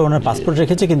 তারপরে ওনার পাসপোর্ট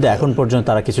রেখেছে, কিন্তু এখন পর্যন্ত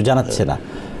তারা কিছু জানাচ্ছে না।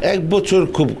 1 বছর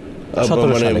খুব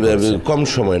কম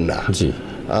সময় না।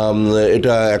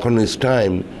 এটা এখন ইজ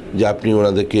টাইম যে আপনি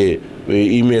ওনাদেরকে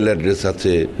ইমেল অ্যাড্রেস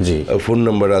আছে, ফোন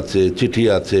নাম্বার আছে, চিঠি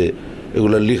আছে,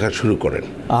 এগুলো লেখা শুরু করেন।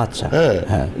 আচ্ছা,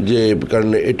 হ্যাঁ, যে কারণ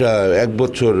এটা 1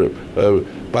 বছর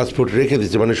পাসপোর্ট রেখে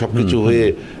দিচ্ছে, মানে সব কিছু হয়ে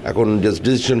এখন জাস্ট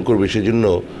ডিসিশন করবে, সেই জন্য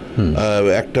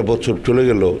 1 বছর চলে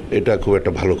গেল, এটা খুব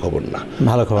একটা ভালো খবর না।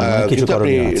 কিন্তু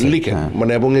আপনি লিখেন,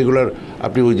 মানে এবং এগুলার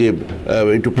আপনি ওই যে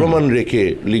একটু প্রমাণ রেখে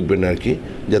লিখবেন আর কি,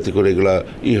 যাতে করে এগুলা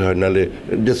হয়, নাহলে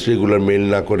জাস্ট রেগুলার মেইল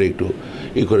না করে একটু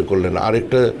করে করলেন।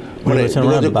 আরেকটা মানে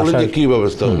করলেন যে কী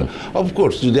ব্যবস্থা হলো,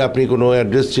 অফকোর্স যদি আপনি কোনো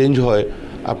অ্যাড্রেস চেঞ্জ হয়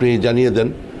আপনি জানিয়ে দেন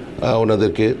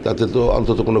ওনাদেরকে, তাতে তো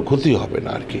অন্তত কোনো ক্ষতি হবে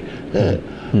না আর কি। হ্যাঁ,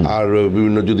 আর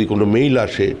বিভিন্ন যদি কোনো মেইল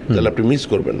আসে তাহলে আপনি মিস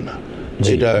করবেন না।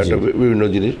 এটা একটা বিভিন্ন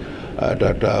জিনিস, এটা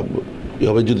একটা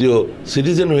হবে। যদিও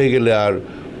সিটিজেন হয়ে গেলে আর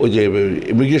ওই যে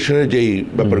ইমিগ্রেশনের যেই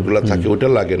ব্যাপারগুলো থাকে ওটা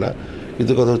লাগে না,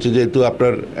 কিন্তু কথা হচ্ছে যেহেতু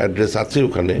আপনার অ্যাড্রেস আছে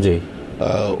ওখানে,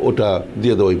 ওটা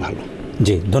দিয়ে দেওয়াই ভালো।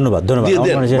 জি, ধন্যবাদ।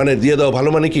 মানে দিয়ে দেওয়া ভালো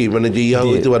মানে কি, মানে যে ইহা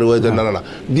হইতে পারে না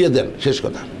দিয়ে দেন, শেষ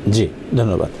কথা। জি,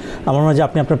 ধন্যবাদ। আমার মনে হয়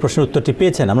আপনি আপনার প্রশ্নের উত্তরটি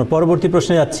পেয়েছেন। আমরা পরবর্তী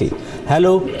প্রশ্নে যাচ্ছি।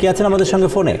 হ্যালো, কে আছেন আমাদের সঙ্গে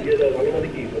ফোনে?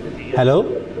 হ্যালো,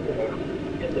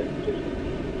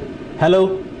 হ্যালো,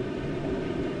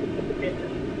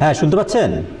 হ্যাঁ, শুনতে পাচ্ছেন?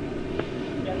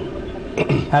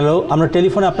 হ্যালো, আমরা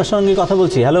টেলিফোনে আপনার সঙ্গে কথা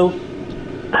বলছি। হ্যালো,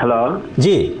 হ্যালো,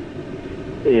 জি,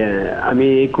 আমি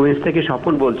কুইন্স থেকে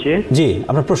স্বপন বলছি। জি,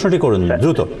 আপনার প্রশ্নটি করুন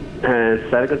দ্রুত। হ্যাঁ,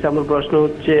 স্যার কাছে আমার প্রশ্ন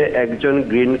হচ্ছে, একজন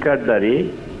গ্রিন কার্ডধারী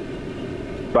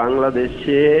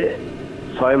বাংলাদেশে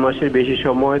 6 মাসের বেশি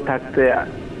সময় থাকতে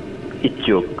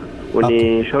ইচ্ছুক, উনি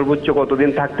সর্বোচ্চ কতদিন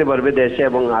থাকতে পারবে দেশে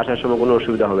এবং আসার সময় কোনো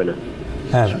অসুবিধা হবে না?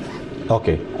 হ্যাঁ,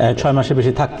 ওকে, 6 মাসের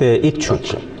বেশি থাকতে ইচ্ছুক।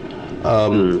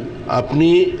 আপনি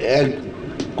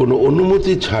কোনো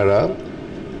অনুমতি ছাড়া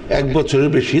 1 বছরের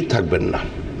বেশি থাকবেন না,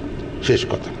 শেষ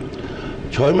কথা।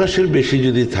 6 মাসের বেশি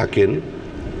যদি থাকেন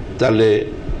তাহলে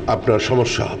আপনার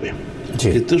সমস্যা হবে,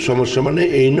 কিন্তু সমস্যা মানে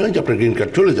এই নয় যে আপনার গ্রিন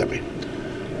কার্ড চলে যাবে।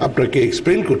 আপনাকে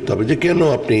এক্সপ্লেন করতে হবে যে কেন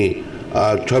আপনি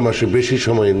 6 মাসের বেশি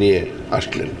সময় নিয়ে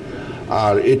আসলেন,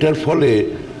 আর এটার ফলে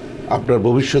আপনার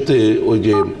ভবিষ্যতে ওই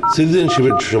যে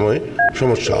সিটিজেনশিপের সময়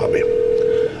সমস্যা হবে।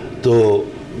 তো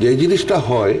যে জিনিসটা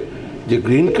হয় যে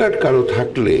গ্রিন কার্ড কারো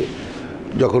থাকলে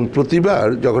প্রতিবার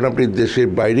যখন আপনি দেশের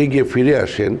বাইরে গিয়ে ফিরে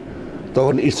আসেন,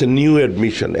 তখন it's a new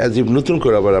admission, as if নতুন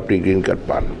করে আবার আপনি গ্রিন কার্ড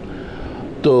পান।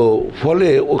 তো ফলে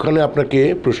ওখানে আপনাকে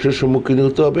প্রশ্নের সম্মুখীন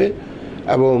হতে হবে,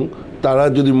 এবং তারা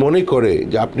যদি মনে করে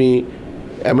যে আপনি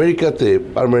আমেরিকাতে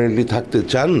পার্মানেন্টলি থাকতে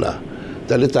চান না,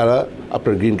 তাহলে তারা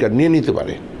আপনার গ্রিন কার্ড নিয়ে নিতে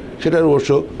পারে। সেটার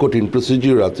অবশ্য কঠিন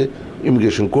প্রসিডিওর আছে,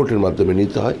 ইমিগ্রেশন কোর্টের মাধ্যমে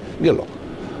নিতে হয়, গেল।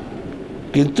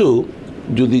 কিন্তু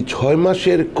যদি 6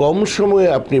 মাসের কম সময়ে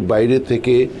আপনি বাইরে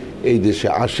থেকে এই দেশে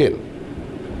আসেন,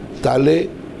 তাহলে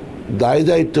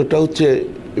দায়িত্বটা হচ্ছে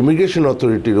ইমিগ্রেশন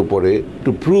অথরিটির উপরে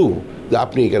টু প্রুভ যে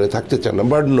আপনি এখানে থাকতে চান না,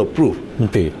 বার্ডেন অফ প্রুফ।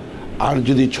 আর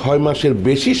যদি 6 মাসের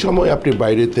বেশি সময় আপনি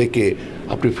বাইরে থেকে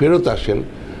আপনি ফেরত আসেন,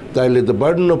 তাহলে the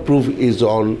burden of proof is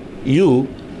on you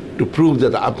to prove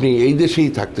that আপনি এই দেশেই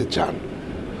থাকতে চান।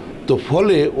 তো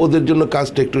ফলে ওদের জন্য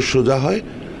কাজটা একটু সোজা হয়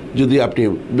যদি আপনি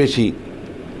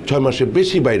 6 মাসের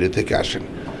বেশি বাইরে থেকে আসেন,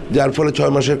 যার ফলে 6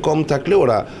 মাসের কম থাকলে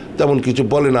ওরা তেমন কিছু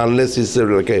বলে না, আনলেস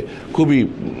ইসকে খুবই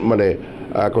মানে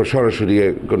এখন সরাসরি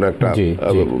কোনো একটা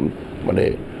মানে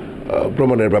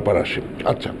প্রমাণের ব্যাপার আসে।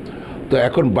 আচ্ছা, তো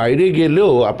এখন বাইরে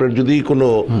গেলেও আপনার যদি কোনো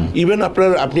ইভেন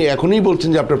আপনি এখনই বলছেন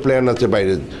যে আপনার প্ল্যান আছে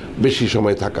বাইরে বেশি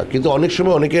সময় থাকা, কিন্তু অনেক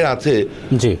সময় অনেকে আছে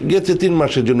গেছে 3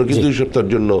 মাসের জন্য কি 2 সপ্তাহের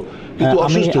জন্য, কিন্তু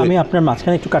আমি আপনার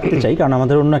মাঝখানে একটু কাটতে চাই, কারণ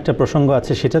আমাদের অন্য একটা প্রসঙ্গ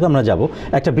আছে, সেটাতে আমরা যাব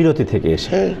একটা বিরতি থেকে এসে।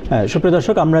 হ্যাঁ, সুপ্রিয়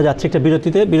দর্শক, আমরা যাচ্ছি একটা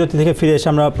বিরতি থেকে ফিরে এসে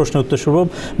আমরা প্রশ্ন উত্তর শুরু।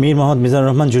 মীর মোহাম্মদ মিজানুর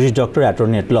রহমান, জুরিস ডক্টর,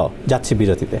 অ্যাটর্নি এট ল। যাচ্ছি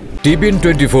বিরতিতে। TBN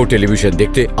 24 টেলিভিশন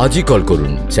দেখতে আজই কল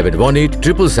করুন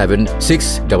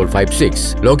 7187776556।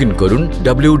 লগ ইন করুন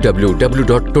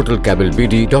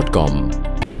www.totalcablebd.com।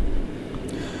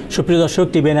 সুপ্রিয় দর্শক,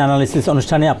 টিবিএন অ্যানালিসিস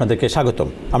অনুষ্ঠানে আপনাদেরকে স্বাগতম।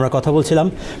 আমরা কথা বলছিলাম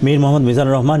মীর মোহাম্মদ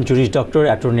মিজানুর রহমান, জুরিস ডক্টর,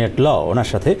 অ্যাটর্নি এট ল, ওনার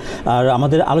সাথে। আর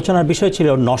আমাদের আলোচনার বিষয় ছিল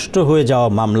নষ্ট হয়ে যাওয়া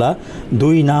মামলা,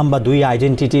 2 নাম বা 2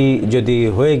 আইডেন্টিটি যদি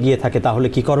হয়ে গিয়ে থাকে তাহলে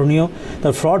কি করণীয়,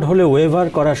 তার ফ্রড হলে ওয়েভার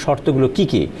করার শর্তগুলো কি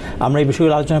কি, আমরা এই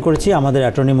বিষয়গুলো আলোচনা করেছি। আমাদের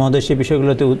অ্যাটর্নি মহোদয় সেই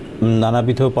বিষয়গুলোতে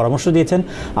নানাবিধ পরামর্শ দিয়েছেন।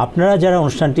 আপনারা যারা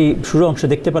অনুষ্ঠানটি শুরু অংশ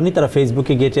দেখতে পাননি, তারা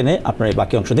ফেসবুকে গিয়ে টেনে আপনারা এই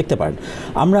বাকি অংশ দেখতে পারেন।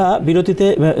 আমরা বিরতিতে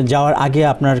যাওয়ার আগে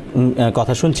আপনার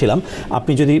কথা শুনছি,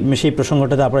 আপনি যদি সেই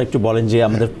প্রসঙ্গটাতে আপনারা একটু বলেন যে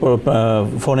আমাদের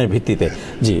ফোনের ভিত্তিতে।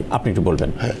 জি, আপনি একটু বলবেন।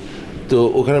 হ্যাঁ, তো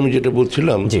ওখানে আমি যেটা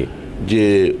বলছিলাম যে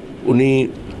উনি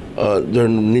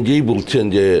ধরেন নিজেই বলছেন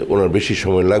যে ওনার বেশি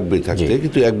সময় লাগবে থাকতে,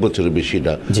 কিন্তু 1 বছরের বেশি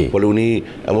না, ফলে উনি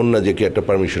এমন না যে কি একটা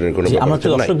পারমিশনের কোনো ব্যাপার। আমরা তো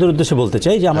দর্শকদের উদ্দেশ্যে বলতে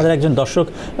চাই যে আমাদের একজন দর্শক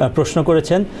প্রশ্ন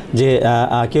করেছেন যে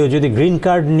কেউ যদি গ্রিন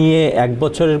কার্ড নিয়ে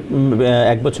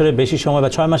 1 বছরের বেশি সময় বা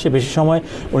 6 মাসের বেশি সময়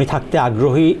উনি থাকতে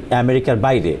আগ্রহী আমেরিকার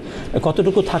বাইরে,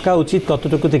 কতটুকু থাকা উচিত,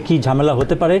 কতটুকুতে কি ঝামেলা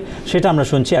হতে পারে, সেটা আমরা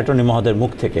শুনছি অ্যাটর্নি মহোদয়ের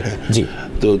মুখ থেকে। জি,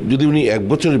 তো যদি উনি 1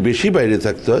 বছরের বেশি বাইরে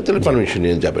থাকতে হয় তাহলে পারমিশন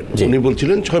নিয়ে যাবেন। উনি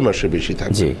বলছিলেন 6 মাসের বেশি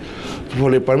থাকবে,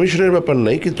 ফলে পারমিশনের ব্যাপার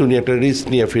নাই, কিন্তু উনি একটা রিস্ক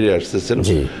নিয়ে ফিরে আসতেছেন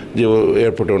যে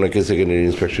এয়ারপোর্টে ওনাকে সেকেন্ডারি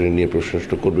ইন্সপেকশনে নিয়ে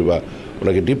প্রশ্ন করবে বা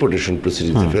ওনাকে ডিপোর্টেশন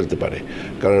প্রসিডিংসে ফেলতে পারে।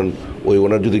 কারণ ওই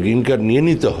ওনার যদি গ্রিন কার্ড নিয়ে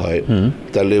নিতে হয়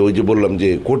তাহলে ওই যে বললাম যে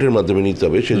কোর্টের মাধ্যমে নিতে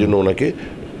হবে, সেজন্য ওনাকে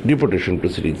ডিপোর্টেশন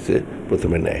প্রসিডিংসে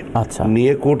প্রথমে নেয়,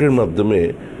 নিয়ে কোর্টের মাধ্যমে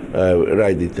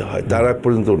রায় দিতে হয়। তার আগ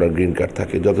পর্যন্ত ওনার গ্রিন কার্ড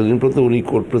থাকে, যতদিন পর্যন্ত উনি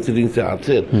কোর্ট প্রসিডিংসে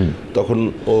আছেন তখন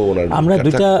ও ওনার। আমরা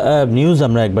দুইটা নিউজ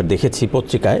আমরা একবার দেখেছি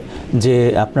পত্রিকায় যে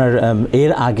আপনার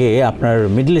এর আগে আপনার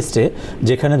মিডল ইস্টে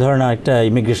যেখানে ধরেন একটা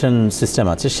ইমিগ্রেশন সিস্টেম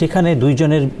আছে, সেখানে 2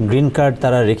 জনের গ্রিন কার্ড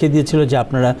তারা রেখে দিয়েছিল যে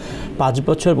আপনারা 5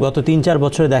 বছর, গত 3-4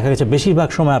 বছরে দেখা গেছে বেশিরভাগ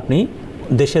সময় আপনি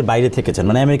দেশের বাইরে থেকেছেন,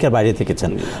 মানে আমেরিকার বাইরে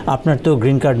থেকেছেন, আপনার তো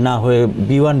গ্রিন কার্ড না হয়ে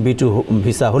B1 B2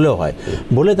 ভিসা হলেও হয়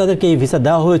বলে তাদেরকে এই ভিসা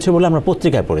দেওয়া হয়েছে বলে আমরা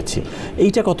পত্রিকায় পড়েছি।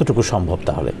 এইটা কতটুকু সম্ভব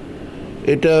তাহলে?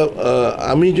 এটা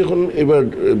আমি যখন এবার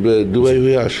দুবাই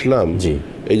হয়ে আসলাম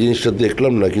এই জিনিসটা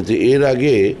দেখলাম না, কিন্তু এর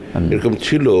আগে এরকম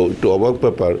ছিল, একটু অবাক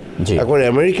ব্যাপার। এখন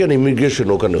আমেরিকান ইমিগ্রেশন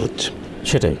ওখানে হচ্ছে,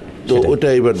 সেটাই তো ওটা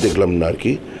এবার দেখলাম না আর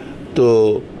কি। তো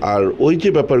আর ওই যে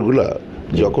ব্যাপারগুলা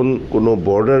যখন কোনো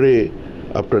বর্ডারে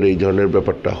আপনার এই ধরনের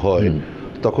ব্যাপারটা হয়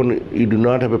তখন you do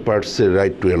not have a parts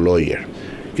right two a lawyer,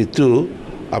 কিন্তু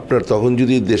আপনার তখন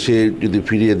যদি দেশে যদি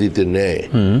ফিরিয়ে দিতে নেয়,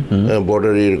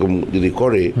 বর্ডারে এরকম যদি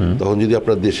করে, তখন যদি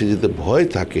আপনার দেশে যেতে ভয়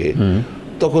থাকে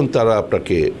তখন তারা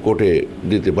আপনাকে কোর্টে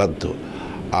দিতে বাধ্য।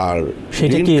 আর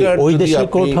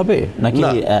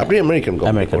আপনি আমেরিকান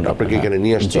কোর্ট, আপনাকে এখানে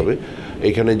নিয়ে আসতে হবে।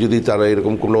 এখানে যদি তারা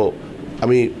এরকম কোনো,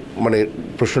 আমি মানে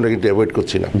প্রশ্নটা কিন্তু অ্যাভয়েড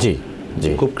করছি না,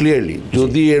 খুব ক্লিয়ারলি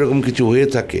যদি এরকম কিছু হয়ে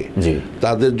থাকে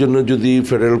তাদের জন্য যদি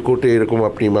ফেডারেল কোর্টে এরকম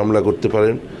আপনি মামলা করতে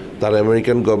পারেন, তারা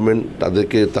আমেরিকান গভর্নমেন্ট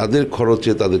তাদেরকে তাদের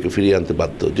খরচে তাদেরকে ফিরিয়ে আনতে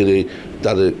বাধ্য, যদি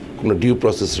তাদের কোনো ডিউ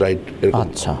প্রসেস রাইট এরকম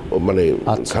মানে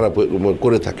খারাপ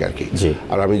করে থাকে আর কি।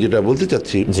 আর আমি যেটা বলতে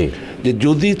চাচ্ছি যে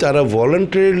যদি তারা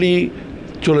ভলান্টারিলি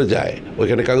চলে যায়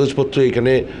ওইখানে, কাগজপত্র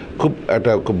এখানে খুব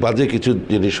একটা খুব বাজে কিছু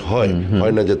জিনিস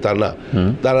হয় না যে তা না,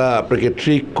 তারা আপনাকে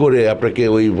ট্রিক করে আপনাকে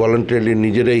ওই ভলান্টারিলি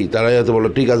নিজেরাই তারাই হয়তো বলো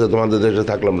ঠিক আছে তোমাদের দেশে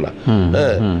থাকলাম না,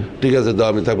 হ্যাঁ ঠিক আছে দাও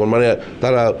আমি থাকবো, মানে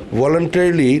তারা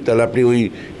ভলান্টারিলি, তাহলে আপনি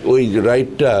ওই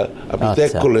রাইটটা আপনি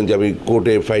ত্যাগ করলেন যে আমি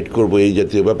কোর্টে ফাইট করবো এই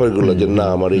জাতীয় ব্যাপারগুলো, যে না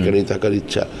আমার এখানেই থাকার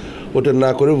ইচ্ছা, ওটা না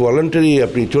করে ভলান্টারি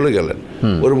আপনি চলে গেলেন,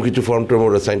 ওরকম কিছু ফর্ম টর্ম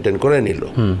ওরা সাইন টাইন করে নিল,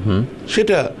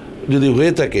 সেটা যদি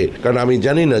হয়ে থাকে, কারণ আমি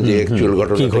জানি না যে অ্যাকচুয়াল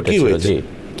ঘটনাটা কি হয়েছে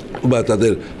বা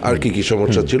তাদের আর কি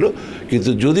সমস্যা ছিল, কিন্তু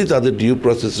যদি তাদের ডিউ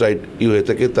প্রসেস রাইট হয়ে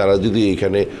থাকে, তারা যদি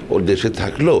এখানে ওর দেশে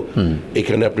থাকলো,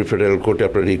 এখানে আপনি ফেডারেল কোর্টে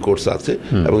আপনার রিকোর্স আছে,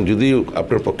 এবং যদি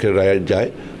আপনার পক্ষে রায় যায়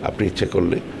আপনি ইচ্ছে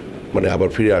করলে মানে আবার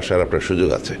ফিরে আসার আপনার সুযোগ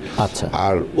আছে।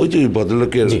 আর ওই যে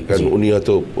ভদ্রলোকের, উনি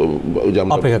হয়তো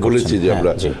আমরা বলেছি যে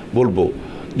আমরা বলবো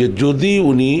যে যদি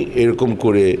উনি এরকম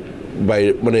করে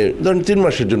বাইরে মানে ধরেন 3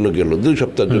 মাসের জন্য গেল, 2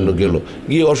 সপ্তাহের জন্য গেল,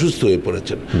 গিয়ে অসুস্থ হয়ে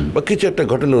পড়েছেন বা কিছু একটা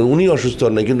ঘটনা, উনি অসুস্থ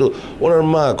হন নাই কিন্তু ওনার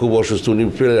মা খুব অসুস্থ, উনি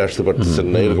ফিরে আসতে পারতেছেন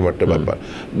না, এরকম একটা ব্যাপার,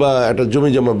 বা একটা জমি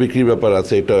জমা বিক্রির ব্যাপার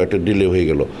আছে, এটা একটা ডিলে হয়ে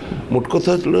গেল, মোট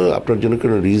কথা হলো আপনার জন্য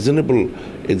কোনো রিজনেবল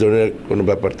এই ধরনের কোনো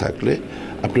ব্যাপার থাকলে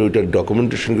আপনি ওইটার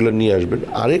ডকুমেন্টেশনগুলো নিয়ে আসবেন।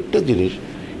 আরেকটা জিনিস,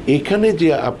 এখানে যে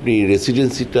আপনি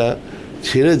রেসিডেন্সিটা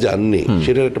ছেড়ে যাননি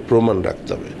সেটার একটা প্রমাণ রাখতে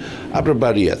হবে। আপনার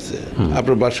বাড়ি আছে,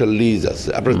 আপনার বাসার লিজ আছে,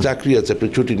 আপনার চাকরি আছে, আপনি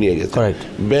ছুটি নিয়ে গেছেন,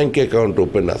 ব্যাংক অ্যাকাউন্ট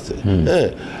ওপেন আছে, হ্যাঁ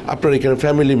আপনার এখানে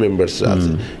ফ্যামিলি মেম্বার্স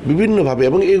আছে বিভিন্নভাবে,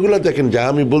 এবং এগুলা দেখেন যা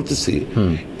আমি বলতেছি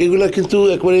এগুলা কিন্তু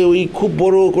একবারে ওই খুব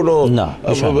বড় কোনো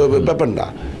ব্যাপার না,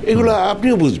 এগুলা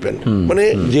আপনিও বুঝবেন, মানে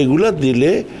যেগুলা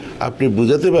দিলে আপনি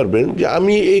বুঝাতে পারবেন যে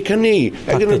আমি এইখানেই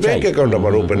একজনের ব্যাংক অ্যাকাউন্ট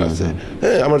আমার ওপেন আছে,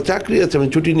 হ্যাঁ আমার চাকরি আছে, আমি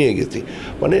ছুটি নিয়ে গেছি,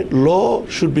 মানে ল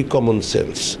শুড বি কমন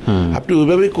সেন্স। আপনি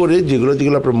ওইভাবে করে যেগুলো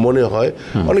আপনার মনে হয়,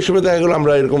 অনেক সময় দেখা গেলো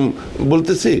আমরা এরকম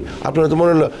বলতেছি, আপনার তো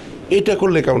মনে হলো এটা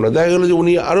করলে কেমন, দেখা গেলো যে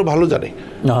উনি আরো ভালো জানে,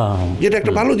 যেটা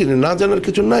একটা ভালো জিনিস, না জানার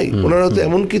কিছু নাই, ওনার হয়তো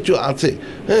এমন কিছু আছে,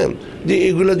 হ্যাঁ যে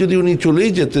এগুলা যদি উনি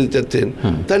চলেই যেতে চাচ্ছেন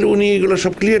তাহলে উনি এগুলো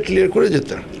সব ক্লিয়ার করে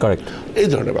যেতেন, এই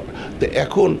ধরনের ব্যাপার। তো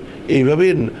এখন এইভাবে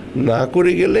না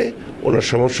করে গেলে ওনার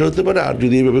সমস্যা হতে পারে, আর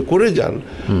যদি এইভাবে করে যান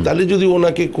তাহলে যদি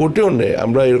ওনাকে কোর্টেও নেয়,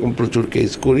 আমরা এরকম প্রচুর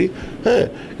কেস করি, হ্যাঁ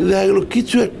দেখা গেলো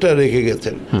কিছু একটা রেখে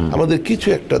গেছেন, আমাদের কিছু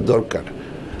একটা দরকার,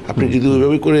 আপনি যদি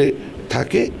ওইভাবে করে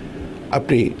থাকে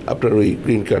আপনি আপনার ওই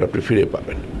গ্রিন কার্ড আপনি ফিরে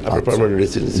পাবেন, আপনার পার্মানেন্ট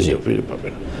রেসিডেন্সি ফিরে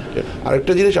পাবেন।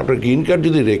 আরেকটা জিনিস, আপনার গ্রিন কার্ড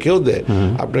যদি রেখেও দেয়,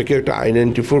 আপনাকে একটা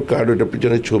I-94 কার্ড ওইটা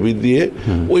পিছনে ছবি দিয়ে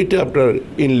ওইটা আপনার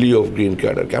in Liu of green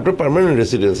card আর কি, আপনার পার্মানেন্ট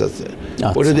রেসিডেন্স আছে,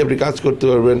 ওইটা দিয়ে আপনি কাজ করতে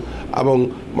পারবেন। এবং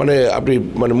মানে আপনি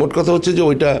মানে মোট কথা হচ্ছে যে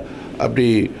ওইটা আপনি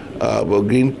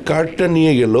গ্রিন কার্ডটা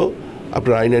নিয়ে গেল,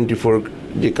 আপনার I-94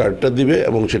 যে কার্ডটা দিবে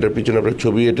এবং সেটার পিছনে আপনার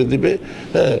ছবি এঁটে দিবে,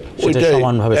 হ্যাঁ, ওইটা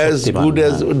as good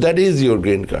as that is your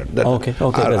green card.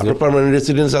 আর আপনার পার্মানেন্ট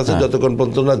রেসিডেন্স আছে যতক্ষণ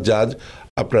পর্যন্ত না জাজ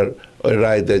আপনার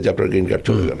রায় দেয় যে আপনার গ্রিন কার্ড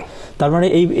চলে গেল। তার মানে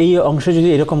এই অংশে যদি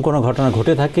এরকম কোনো ঘটনা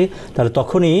ঘটে থাকে তাহলে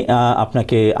তখনই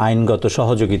আপনাকে আইনগত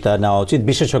সহযোগিতা নেওয়া উচিত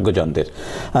বিশেষজ্ঞজনদের।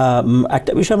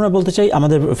 একটা বিষয় আমরা বলতে চাই,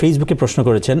 আমাদের ফেসবুকে প্রশ্ন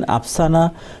করেছেন আফসানা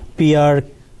পিয়ার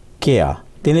কেয়া,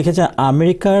 তিনি লিখেছেন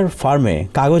আমেরিকার ফার্মে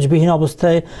কাগজবিহীন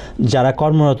অবস্থায় যারা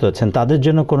কর্মরত আছেন তাদের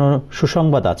জন্য কোনো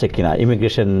সুসংবাদ আছে কিনা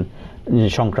ইমিগ্রেশন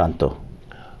সংক্রান্ত?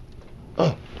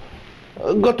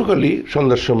 গতকালই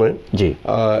সন্ধ্যার সময়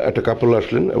একটা কাপল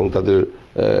আসলেন এবং তাদের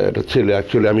একটা ছেলে,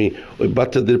 অ্যাকচুয়ালি আমি ওই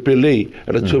বাচ্চাদের পেলেই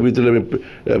একটা ছবি তুলে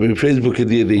আমি ফেসবুকে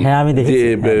দিয়ে দিই যে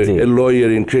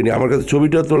লয়ার ইন ট্রেনিং। আমার কাছে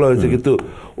ছবিটা তোলা হয়েছে কিন্তু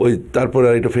ওই তারপরে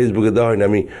আর এটা ফেসবুকে দেওয়া হয়নি,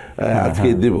 আমি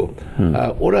আজকেই দেব।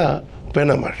 ওরা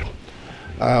প্যানামার,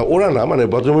 ওরা না মানে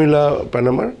ভদ্রমহিলা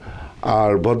প্যানামার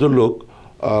আর ভদ্রলোক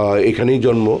এখানেই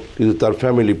জন্ম, কিন্তু তার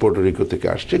ফ্যামিলি পোর্টোরিকো থেকে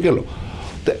আসছে গেল।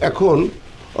 তো এখন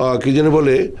কি যেন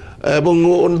বলে, এবং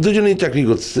দুজনেই চাকরি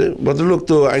করছে। ভদ্রলোক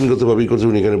তো আইনগতভাবেই করছে,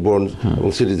 উনি এখানে বর্ন এবং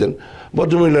সিটিজেন।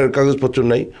 ভদ্রমহিলার কাগজপত্র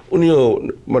নাই, উনিও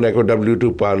মানে এখন W2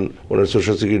 পান, ওনার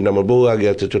সোশ্যাল সিকিউরিটি নাম্বার বহু আগে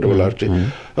আছে, ছোটোবেলা আসছে,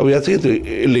 আমি আছে কিন্তু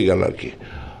ইলিগাল আর কি।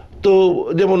 তো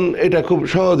যেমন এটা খুব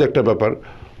সহজ একটা ব্যাপার,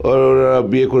 ওরা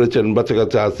বিয়ে করেছেন, বাচ্চা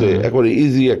কাচ্চা আছে, একবারে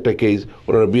ইজি একটা কেস,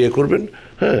 ওনারা বিয়ে করবেন,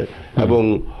 হ্যাঁ, এবং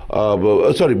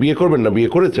সরি বিয়ে করবেন না, বিয়ে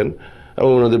করেছেন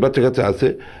এবং ওনাদের বাচ্চা কাচ্চা আছে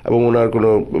এবং ওনার কোনো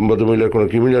ভদ্রমহিলার কোনো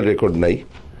ক্রিমিনাল রেকর্ড নাই,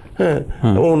 হ্যাঁ,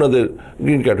 এবং ওনাদের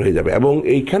গ্রিন কার্ড হয়ে যাবে। এবং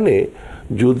এইখানে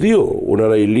যদিও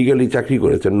ওনারা ইলিগালি চাকরি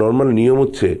করেছেন, নর্মাল নিয়ম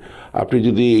হচ্ছে আপনি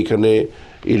যদি এখানে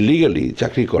ইলিগালি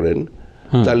চাকরি করেন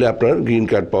তাহলে আপনার গ্রিন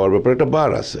কার্ড পাওয়ার ব্যাপারে একটা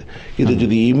বার আছে। কিন্তু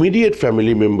যদি ইমিডিয়েট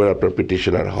ফ্যামিলি মেম্বার আপনার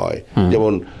পিটিশনার হয়,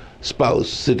 যেমন spouse,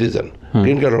 citizen,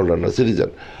 green card holder না সিটিজেন,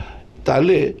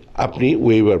 তাহলে আপনি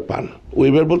ওয়েভার পান।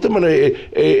 ওয়েভার বলতে মানে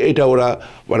এটা ওরা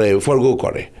মানে ফরগো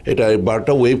করে, এটা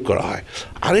বারটা ওয়েভ করা হয়।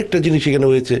 আরেকটা জিনিস এখানে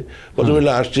হয়েছে,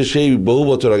 ভদ্রমহিলা আসছে সেই বহু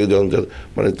বছর আগে, যখন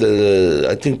মানে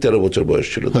আই থিঙ্ক 13 বছর বয়স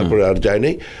ছিল, তারপরে আর যায়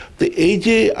নাই। তো এই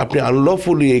যে আপনি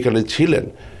আনলফুলি এখানে ছিলেন,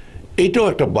 এইটাও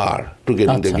একটা বার to get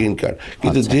the green card.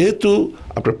 কিন্তু যেহেতু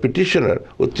আপনার পিটিশনার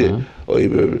হচ্ছে ওই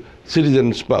সিটিজেন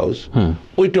স্পাউস,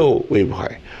 ওইটাও ওয়েভ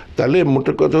হয়। তাহলে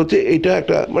মোটের কথা হচ্ছে এইটা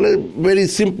একটা মানে ভেরি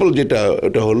সিম্পল, যেটা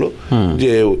ওটা হলো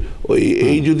যে ওই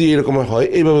এই যদি এরকম হয়,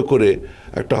 এইভাবে করে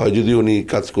একটা হয় যদি উনি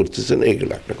কাজ করতেছেন,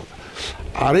 এইগুলো একটা কথা।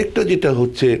 আরেকটা যেটা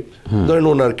হচ্ছে, ধরেন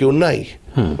ওনার কেউ নাই,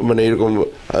 মানে এরকম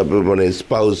মানে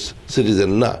স্পাউস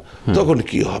সিটিজেন না, তখন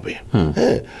কি হবে?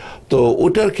 হ্যাঁ, তো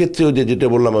ওটার ক্ষেত্রেও যেটা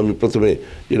বললাম আমি প্রথমে,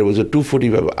 যেটা বলছে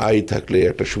 245I থাকলে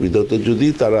একটা সুবিধা হতো, যদি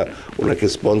তারা ওনাকে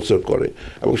স্পন্সর করে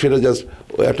এবং সেটা জাস্ট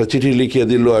একটা চিঠি লিখিয়ে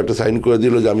দিল, একটা সাইন করে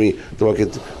দিল যে আমি তোমাকে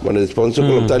মানে স্পন্সর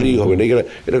করলাম, তাহলেই হবে না।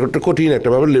 এটা একটা কঠিন একটা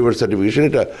ব্যাপার, লেবার সার্টিফিকেশন,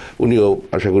 এটা উনিও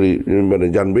আশা করি মানে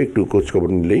জানবে একটু খোঁজখবর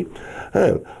নিলেই।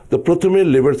 হ্যাঁ, তো প্রথমে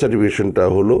লেবার সার্টিফিকেশনটা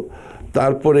হলো,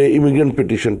 তারপরে ইমিগ্রেন্ট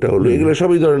পিটিশনটা হলো, এগুলো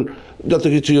সবই ধরেন যত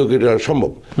কিছুই হোক এটা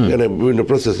সম্ভব এখানে বিভিন্ন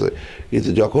প্রসেসে। কিন্তু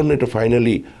যখন এটা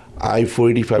finally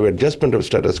I-485 adjustment of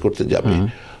status করতে যাবে,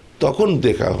 তখন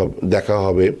দেখা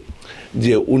হবে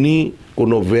যে উনি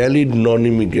কোনো valid non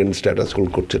immigrant status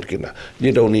hold করছেন কিনা,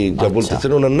 যেটা উনি যা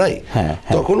বলতেছেন ওনার নাই,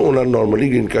 তখন ওনার নর্মালি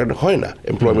গ্রিন কার্ড হয় না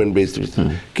এমপ্লয়মেন্ট বেসড।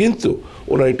 কিন্তু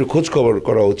ওনার একটু খোঁজ খবর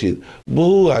করা উচিত।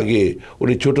 বহু আগে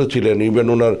উনি ছোট ছিলেন, ইভেন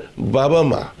ওনার বাবা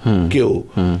মা কেউ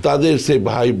তাদের সে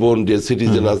ভাই বোন যে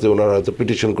সিটিজেন আছে, ওনারা হয়তো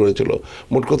পিটিশন করেছিল।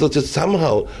 মোট কথা হচ্ছে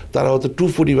সামহাও তারা হয়তো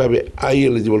 240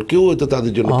 এলিজিবল, কেউ হয়তো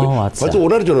তাদের জন্য, হয়তো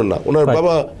ওনার জন্য না, ওনার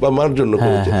বাবা বা মার জন্য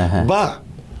করেছে, বা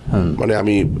মানে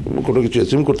আমি কোনো কিছু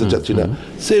অ্যাসিউম করতে চাচ্ছি না,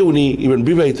 সে উনি ইভেন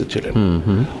বিবাহিত ছিলেন,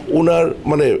 ওনার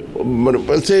মানে মানে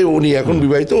সে উনি এখন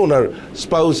বিবাহিত, ওনার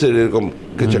স্পাউসের এরকম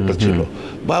কিছু একটা ছিল,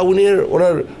 বা উনি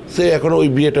ওনার সে এখন ওই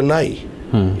বিয়েটা নাই।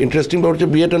 ইন্টারেস্টিং ব্যাপার হচ্ছে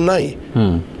বিয়েটা নাই,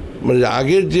 মানে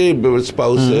আগের যে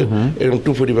স্পাউসের এরকম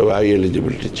 245I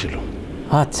এলিজিবিলিটি ছিল,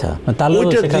 আচ্ছা,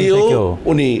 ওইটা দিয়েও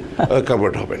উনি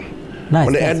কভার্ড হবেন।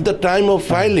 মানে at the time of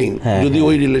filing যদি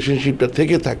ওই রিলেশনশিপটা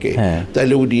থেকে থাকে,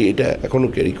 তাহলে উনি এটা এখনো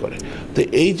ক্যারি করে। তো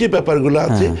এই যে ব্যাপারগুলো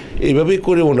আছে, এইভাবে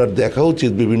করে ওনার দেখা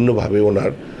উচিত বিভিন্নভাবে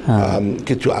ওনার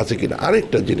কিছু আছে কিনা।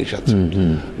 আরেকটা জিনিস আছে,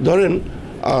 ধরেন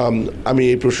আমি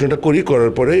এই প্রশ্নটা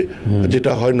করার পরে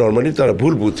যেটা হয় নর্মালি তারা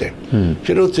ভুল বুঝে,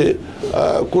 সেটা হচ্ছে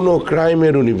কোনো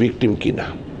ক্রাইমের উনি ভিকটিম কিনা।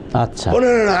 আচ্ছা, ও না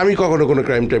না না আমি কখনো কোনো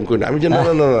ক্রাইম টাইম করি না। আমি জানি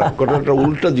না না না ঘটনাটা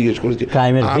উল্টা জিজ্ঞেস করেছি,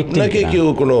 আপনাকে কেউ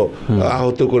কোনো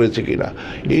আহত করেছে কিনা।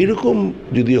 এইরকম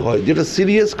যদি হয়, যেটা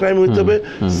সিরিয়াস ক্রাইম হইতে হবে,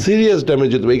 সিরিয়াস ড্যামেজ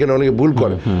হতে হবে। এখানে অনেকে ভুল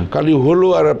করে, খালি হলো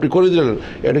আর আপনি করে দিলেন,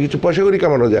 এটা কিছু পয়সা করে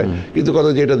কামানো যায়, কিন্তু কথা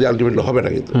যে এটা দিয়ে আলটিমেটলি হবে না,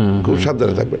 কিন্তু খুব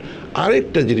সাবধানে থাকবেন।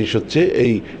 আরেকটা জিনিস হচ্ছে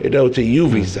এটা হচ্ছে ইউ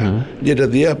ভিসা, যেটা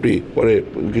দিয়ে আপনি পরে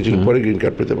কিছু পরে গ্রিন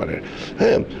কার্ড পেতে পারেন।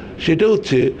 হ্যাঁ, সেটা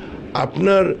হচ্ছে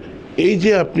আপনার এই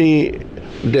যে আপনি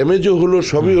ড্যামেজও হলো,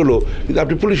 সবই হলো, কিন্তু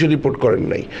আপনি পুলিশে রিপোর্ট করেন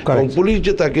নাই, এবং পুলিশ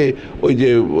যে তাকে ওই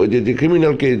যে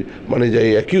ক্রিমিনালকে মানে যে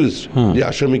অ্যাকিউজ, যে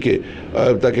আসামিকে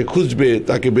তাকে খুঁজবে,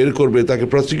 তাকে বের করবে, তাকে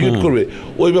প্রসিকিউট করবে,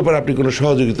 ওই ব্যাপারে আপনি কোনো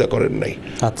সহযোগিতা করেন নাই।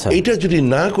 এইটা যদি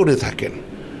না করে থাকেন,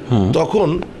 তখন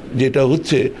যেটা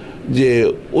হচ্ছে যে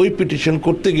ওই পিটিশন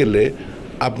করতে গেলে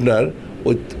আপনার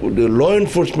ওই ল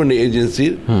এনফোর্সমেন্ট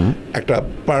এজেন্সির একটা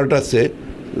পার্ট আছে,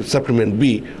 সাপ্লিমেন্ট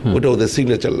বি, ওটা ওদের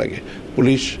সিগনেচার লাগে,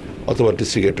 পুলিশ অথবা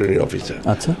ডিস্ট্রিক্ট অ্যাটর্নির অফিসার।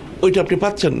 আচ্ছা, ওইটা আপনি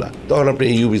পাচ্ছেন না, তখন আপনি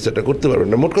ইউ ভিসাটা করতে পারবেন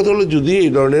না। মোট কথা হলো, যদি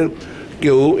এই ধরনের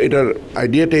কেউ, এটার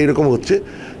আইডিয়াটা এরকম হচ্ছে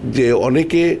যে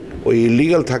অনেকে ওই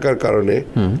ইলিগাল থাকার কারণে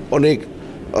অনেক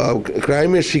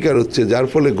ক্রাইমের শিকার হচ্ছে, যার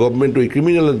ফলে গভর্নমেন্ট ওই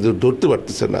ক্রিমিনালদের ধরতে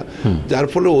পারতেছে না, যার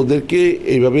ফলে ওদেরকে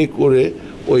এইভাবে করে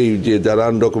ওই যে যারা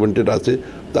আনডকুমেন্টেড আছে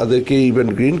তাদেরকে ইভেন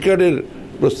গ্রিন কার্ডের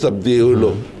প্রস্তাব দিয়ে হলো,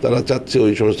 তারা চাচ্ছে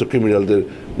ওই সমস্ত ক্রিমিনালদের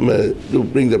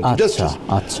ব্রিং দেম টু জাস্টিস।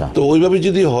 তো ওইভাবে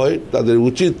যদি হয়, তাদের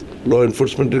উচিত ল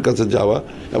এনফোর্সমেন্টের কাছে যাওয়া,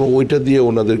 এবং ওইটা দিয়ে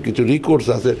ওনাদের কিছু রিকোর্স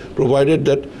আছে, প্রোভাইডেড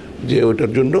দ্যাট যে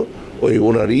ওইটার জন্য ওই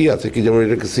ওনার আছে কি, যেমন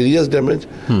এটাকে সিরিয়াস ড্যামেজ,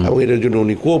 এবং এটার জন্য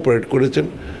উনি কোঅপারেট করেছেন,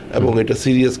 এবং এটা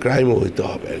সিরিয়াস ক্রাইমও হইতে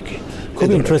হবে আর কি।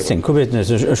 খুব ইন্টারেস্টিং, খুব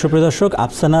ইন্টারেস্টিং। সুপ্রিয় দর্শক,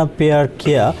 আফসানা পেয়ার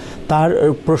কেয়া তার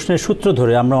প্রশ্নের সূত্র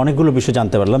ধরে আমরা অনেকগুলো বিষয়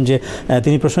জানতে পারলাম, যে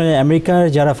তিনি প্রশ্ন, আমেরিকার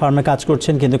যারা ফার্মে কাজ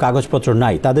করছেন কিন্তু কাগজপত্র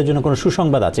নাই, তাদের জন্য কোনো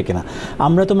সুসংবাদ আছে কিনা।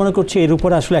 আমরা তো মনে করছি এর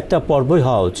উপরে আসলে একটা পর্বই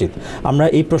হওয়া উচিত। আমরা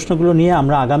এই প্রশ্নগুলো নিয়ে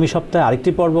আমরা আগামী সপ্তাহে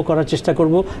আরেকটি পর্ব করার চেষ্টা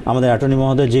করব। আমাদের অ্যাটর্নি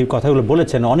মহোদয় যে কথাগুলো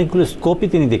বলেছেন, অনেকগুলো স্কোপই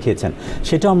তিনি দেখিয়েছেন,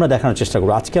 সেটাও আমরা দেখানোর চেষ্টা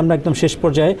করব। আজকে আমরা একদম শেষ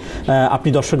পর্যায়ে, আপনি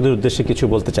দর্শকদের উদ্দেশ্যে কিছু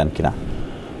বলতে চান কিনা?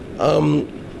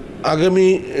 আগামী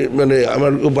মানে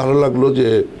আমার খুব ভালো লাগলো যে,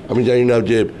 আমি জানি না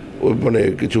যে মানে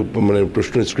কিছু মানে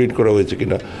প্রশ্ন স্ক্রিন করা হয়েছে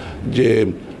কিনা, যে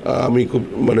আমি খুব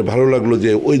মানে ভালো লাগলো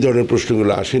যে ওই ধরনের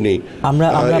প্রশ্নগুলো আসেনি। আমরা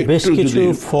বেশ কিছু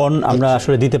ফোন আমরা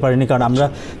আসলে দিতে পারিনি, কারণ আমরা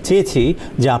চেয়েছি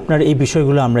যে আপনার এই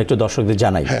বিষয়গুলো আমরা একটু দর্শকদের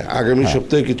জানাই। হ্যাঁ, আগামী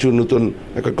সপ্তাহে কিছু নতুন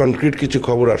একটা কনক্রিট কিছু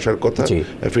খবর আসার কথা,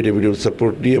 অ্যাফিডেভিট অফ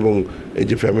সাপোর্ট নিয়ে, এবং এই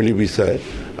যে ফ্যামিলি ভিসায়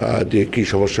যে কী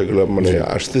সমস্যাগুলো মানে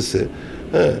আসতেছে,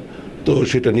 হ্যাঁ, তো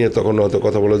সেটা নিয়ে তখন হয়তো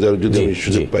কথা বলা যাবে যদি আমি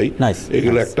সুযোগ পাই।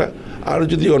 এগুলো একটা। আর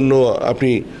যদি অন্য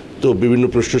আপনি তো বিভিন্ন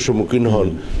প্রশ্নের সম্মুখীন হন,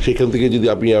 সেখান থেকে যদি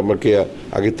আপনি আমাকে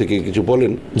আগে থেকে কিছু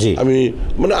বলেন, আমি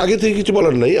মানে আগে থেকে কিছু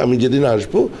বলার নাই, আমি যেদিন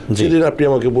আসবো সেদিন আপনি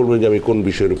আমাকে বলবেন যে আমি কোন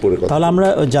বিষয়ের উপরে কথা। তাহলে আমরা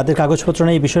যাদের কাগজপত্র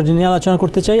নেই এই বিষয়টি নিয়ে আলোচনা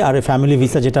করতে চাই, আর ফ্যামিলি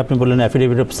ভিসা যেটা আপনি বললেন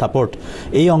অ্যাফিডেভিট অফ সাপোর্ট,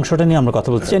 এই অংশটা নিয়ে আমরা কথা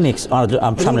বলতে চাই নেক্সট।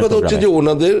 কথা হচ্ছে যে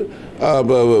ওনাদের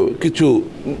কিছু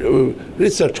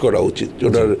রিসার্চ করা উচিত,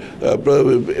 ওনার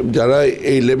যারা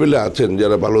এই লেভেলে আছেন,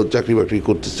 যারা ভালো চাকরি বাকরি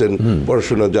করতেছেন,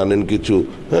 পড়াশোনা জানেন কিছু,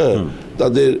 হ্যাঁ,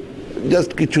 তাদের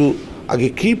জাস্ট কিছু আগে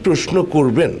কি প্রশ্ন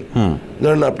করবেন,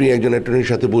 ধরেন আপনি একজন অ্যাটর্নির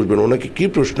সাথে বসবেন, ওনাকে কি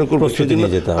প্রশ্ন করবেন সেজন্য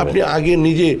আপনি আগে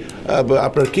নিজে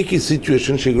আপনার কি কি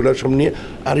সিচুয়েশন সেগুলো সব নিয়ে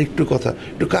আর একটু কথা,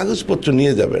 একটু কাগজপত্র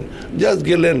নিয়ে যাবেন। জাস্ট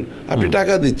গেলেন, আপনি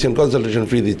টাকা দিচ্ছেন, কনসালটেশন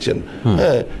ফি দিচ্ছেন,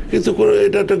 হ্যাঁ, কিন্তু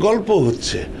এটা একটা গল্প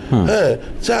হচ্ছে, হ্যাঁ,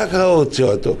 চা খাওয়া হচ্ছে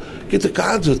হয়তো, কিন্তু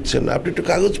কাজ হচ্ছে না। আপনি একটু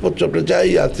কাগজপত্র আপনার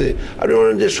যাই আছে, আপনি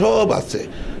বলেন যে সব আছে,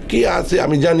 কি আছে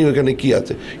আমি জানি ওখানে কি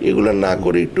আছে, এগুলো না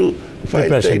করে একটু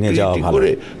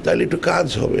করে তাহলে একটু কাজ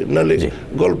হবে, নাহলে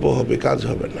গল্প হবে, কাজ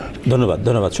হবে না।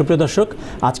 ধন্যবাদ সুপ্রিয় দর্শক,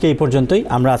 আজকে এই পর্যন্তই।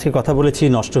 আমরা আজকে কথা বলেছি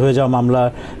নষ্ট হয়ে যাওয়া মামলা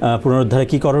পুনরুদ্ধারে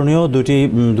কী করণীয়,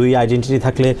 দুই আইডেন্টিটি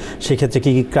থাকলে সেক্ষেত্রে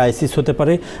কী কী ক্রাইসিস হতে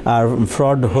পারে, আর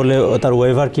ফ্রড হলে তার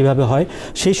ওয়েভার কীভাবে হয়,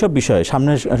 সেই সব বিষয়ে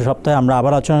সামনের সপ্তাহে আমরা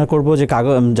আবার আলোচনা করব, যে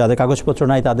যাদের কাগজপত্র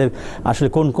নাই তাদের আসলে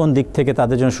কোন কোন দিক থেকে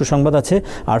তাদের জন্য সুসংবাদ আছে,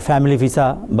 আর ফ্যামিলি ভিসা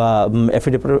বা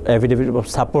অ্যাফিডেভিট অফ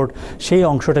সাপোর্ট সেই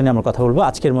অংশটা নিয়ে আমরা কথা বলবো।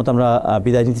 আজকের মতো আমরা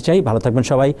বিদায় নিতে চাই। ভালো থাকবেন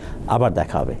সবাই, আবার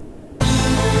দেখা হবে।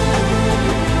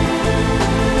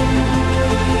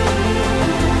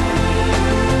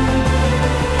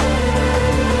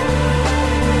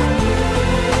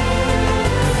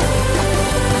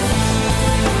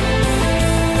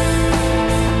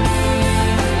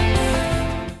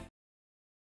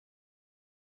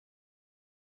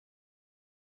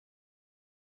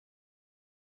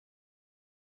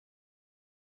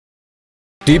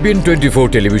 TBN 24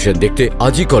 টেলিভিশন দেখতে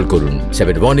আজই কল করুন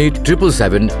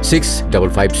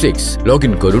 7187776556। লগ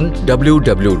ইন করুন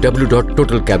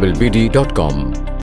www.totalcablebd.com।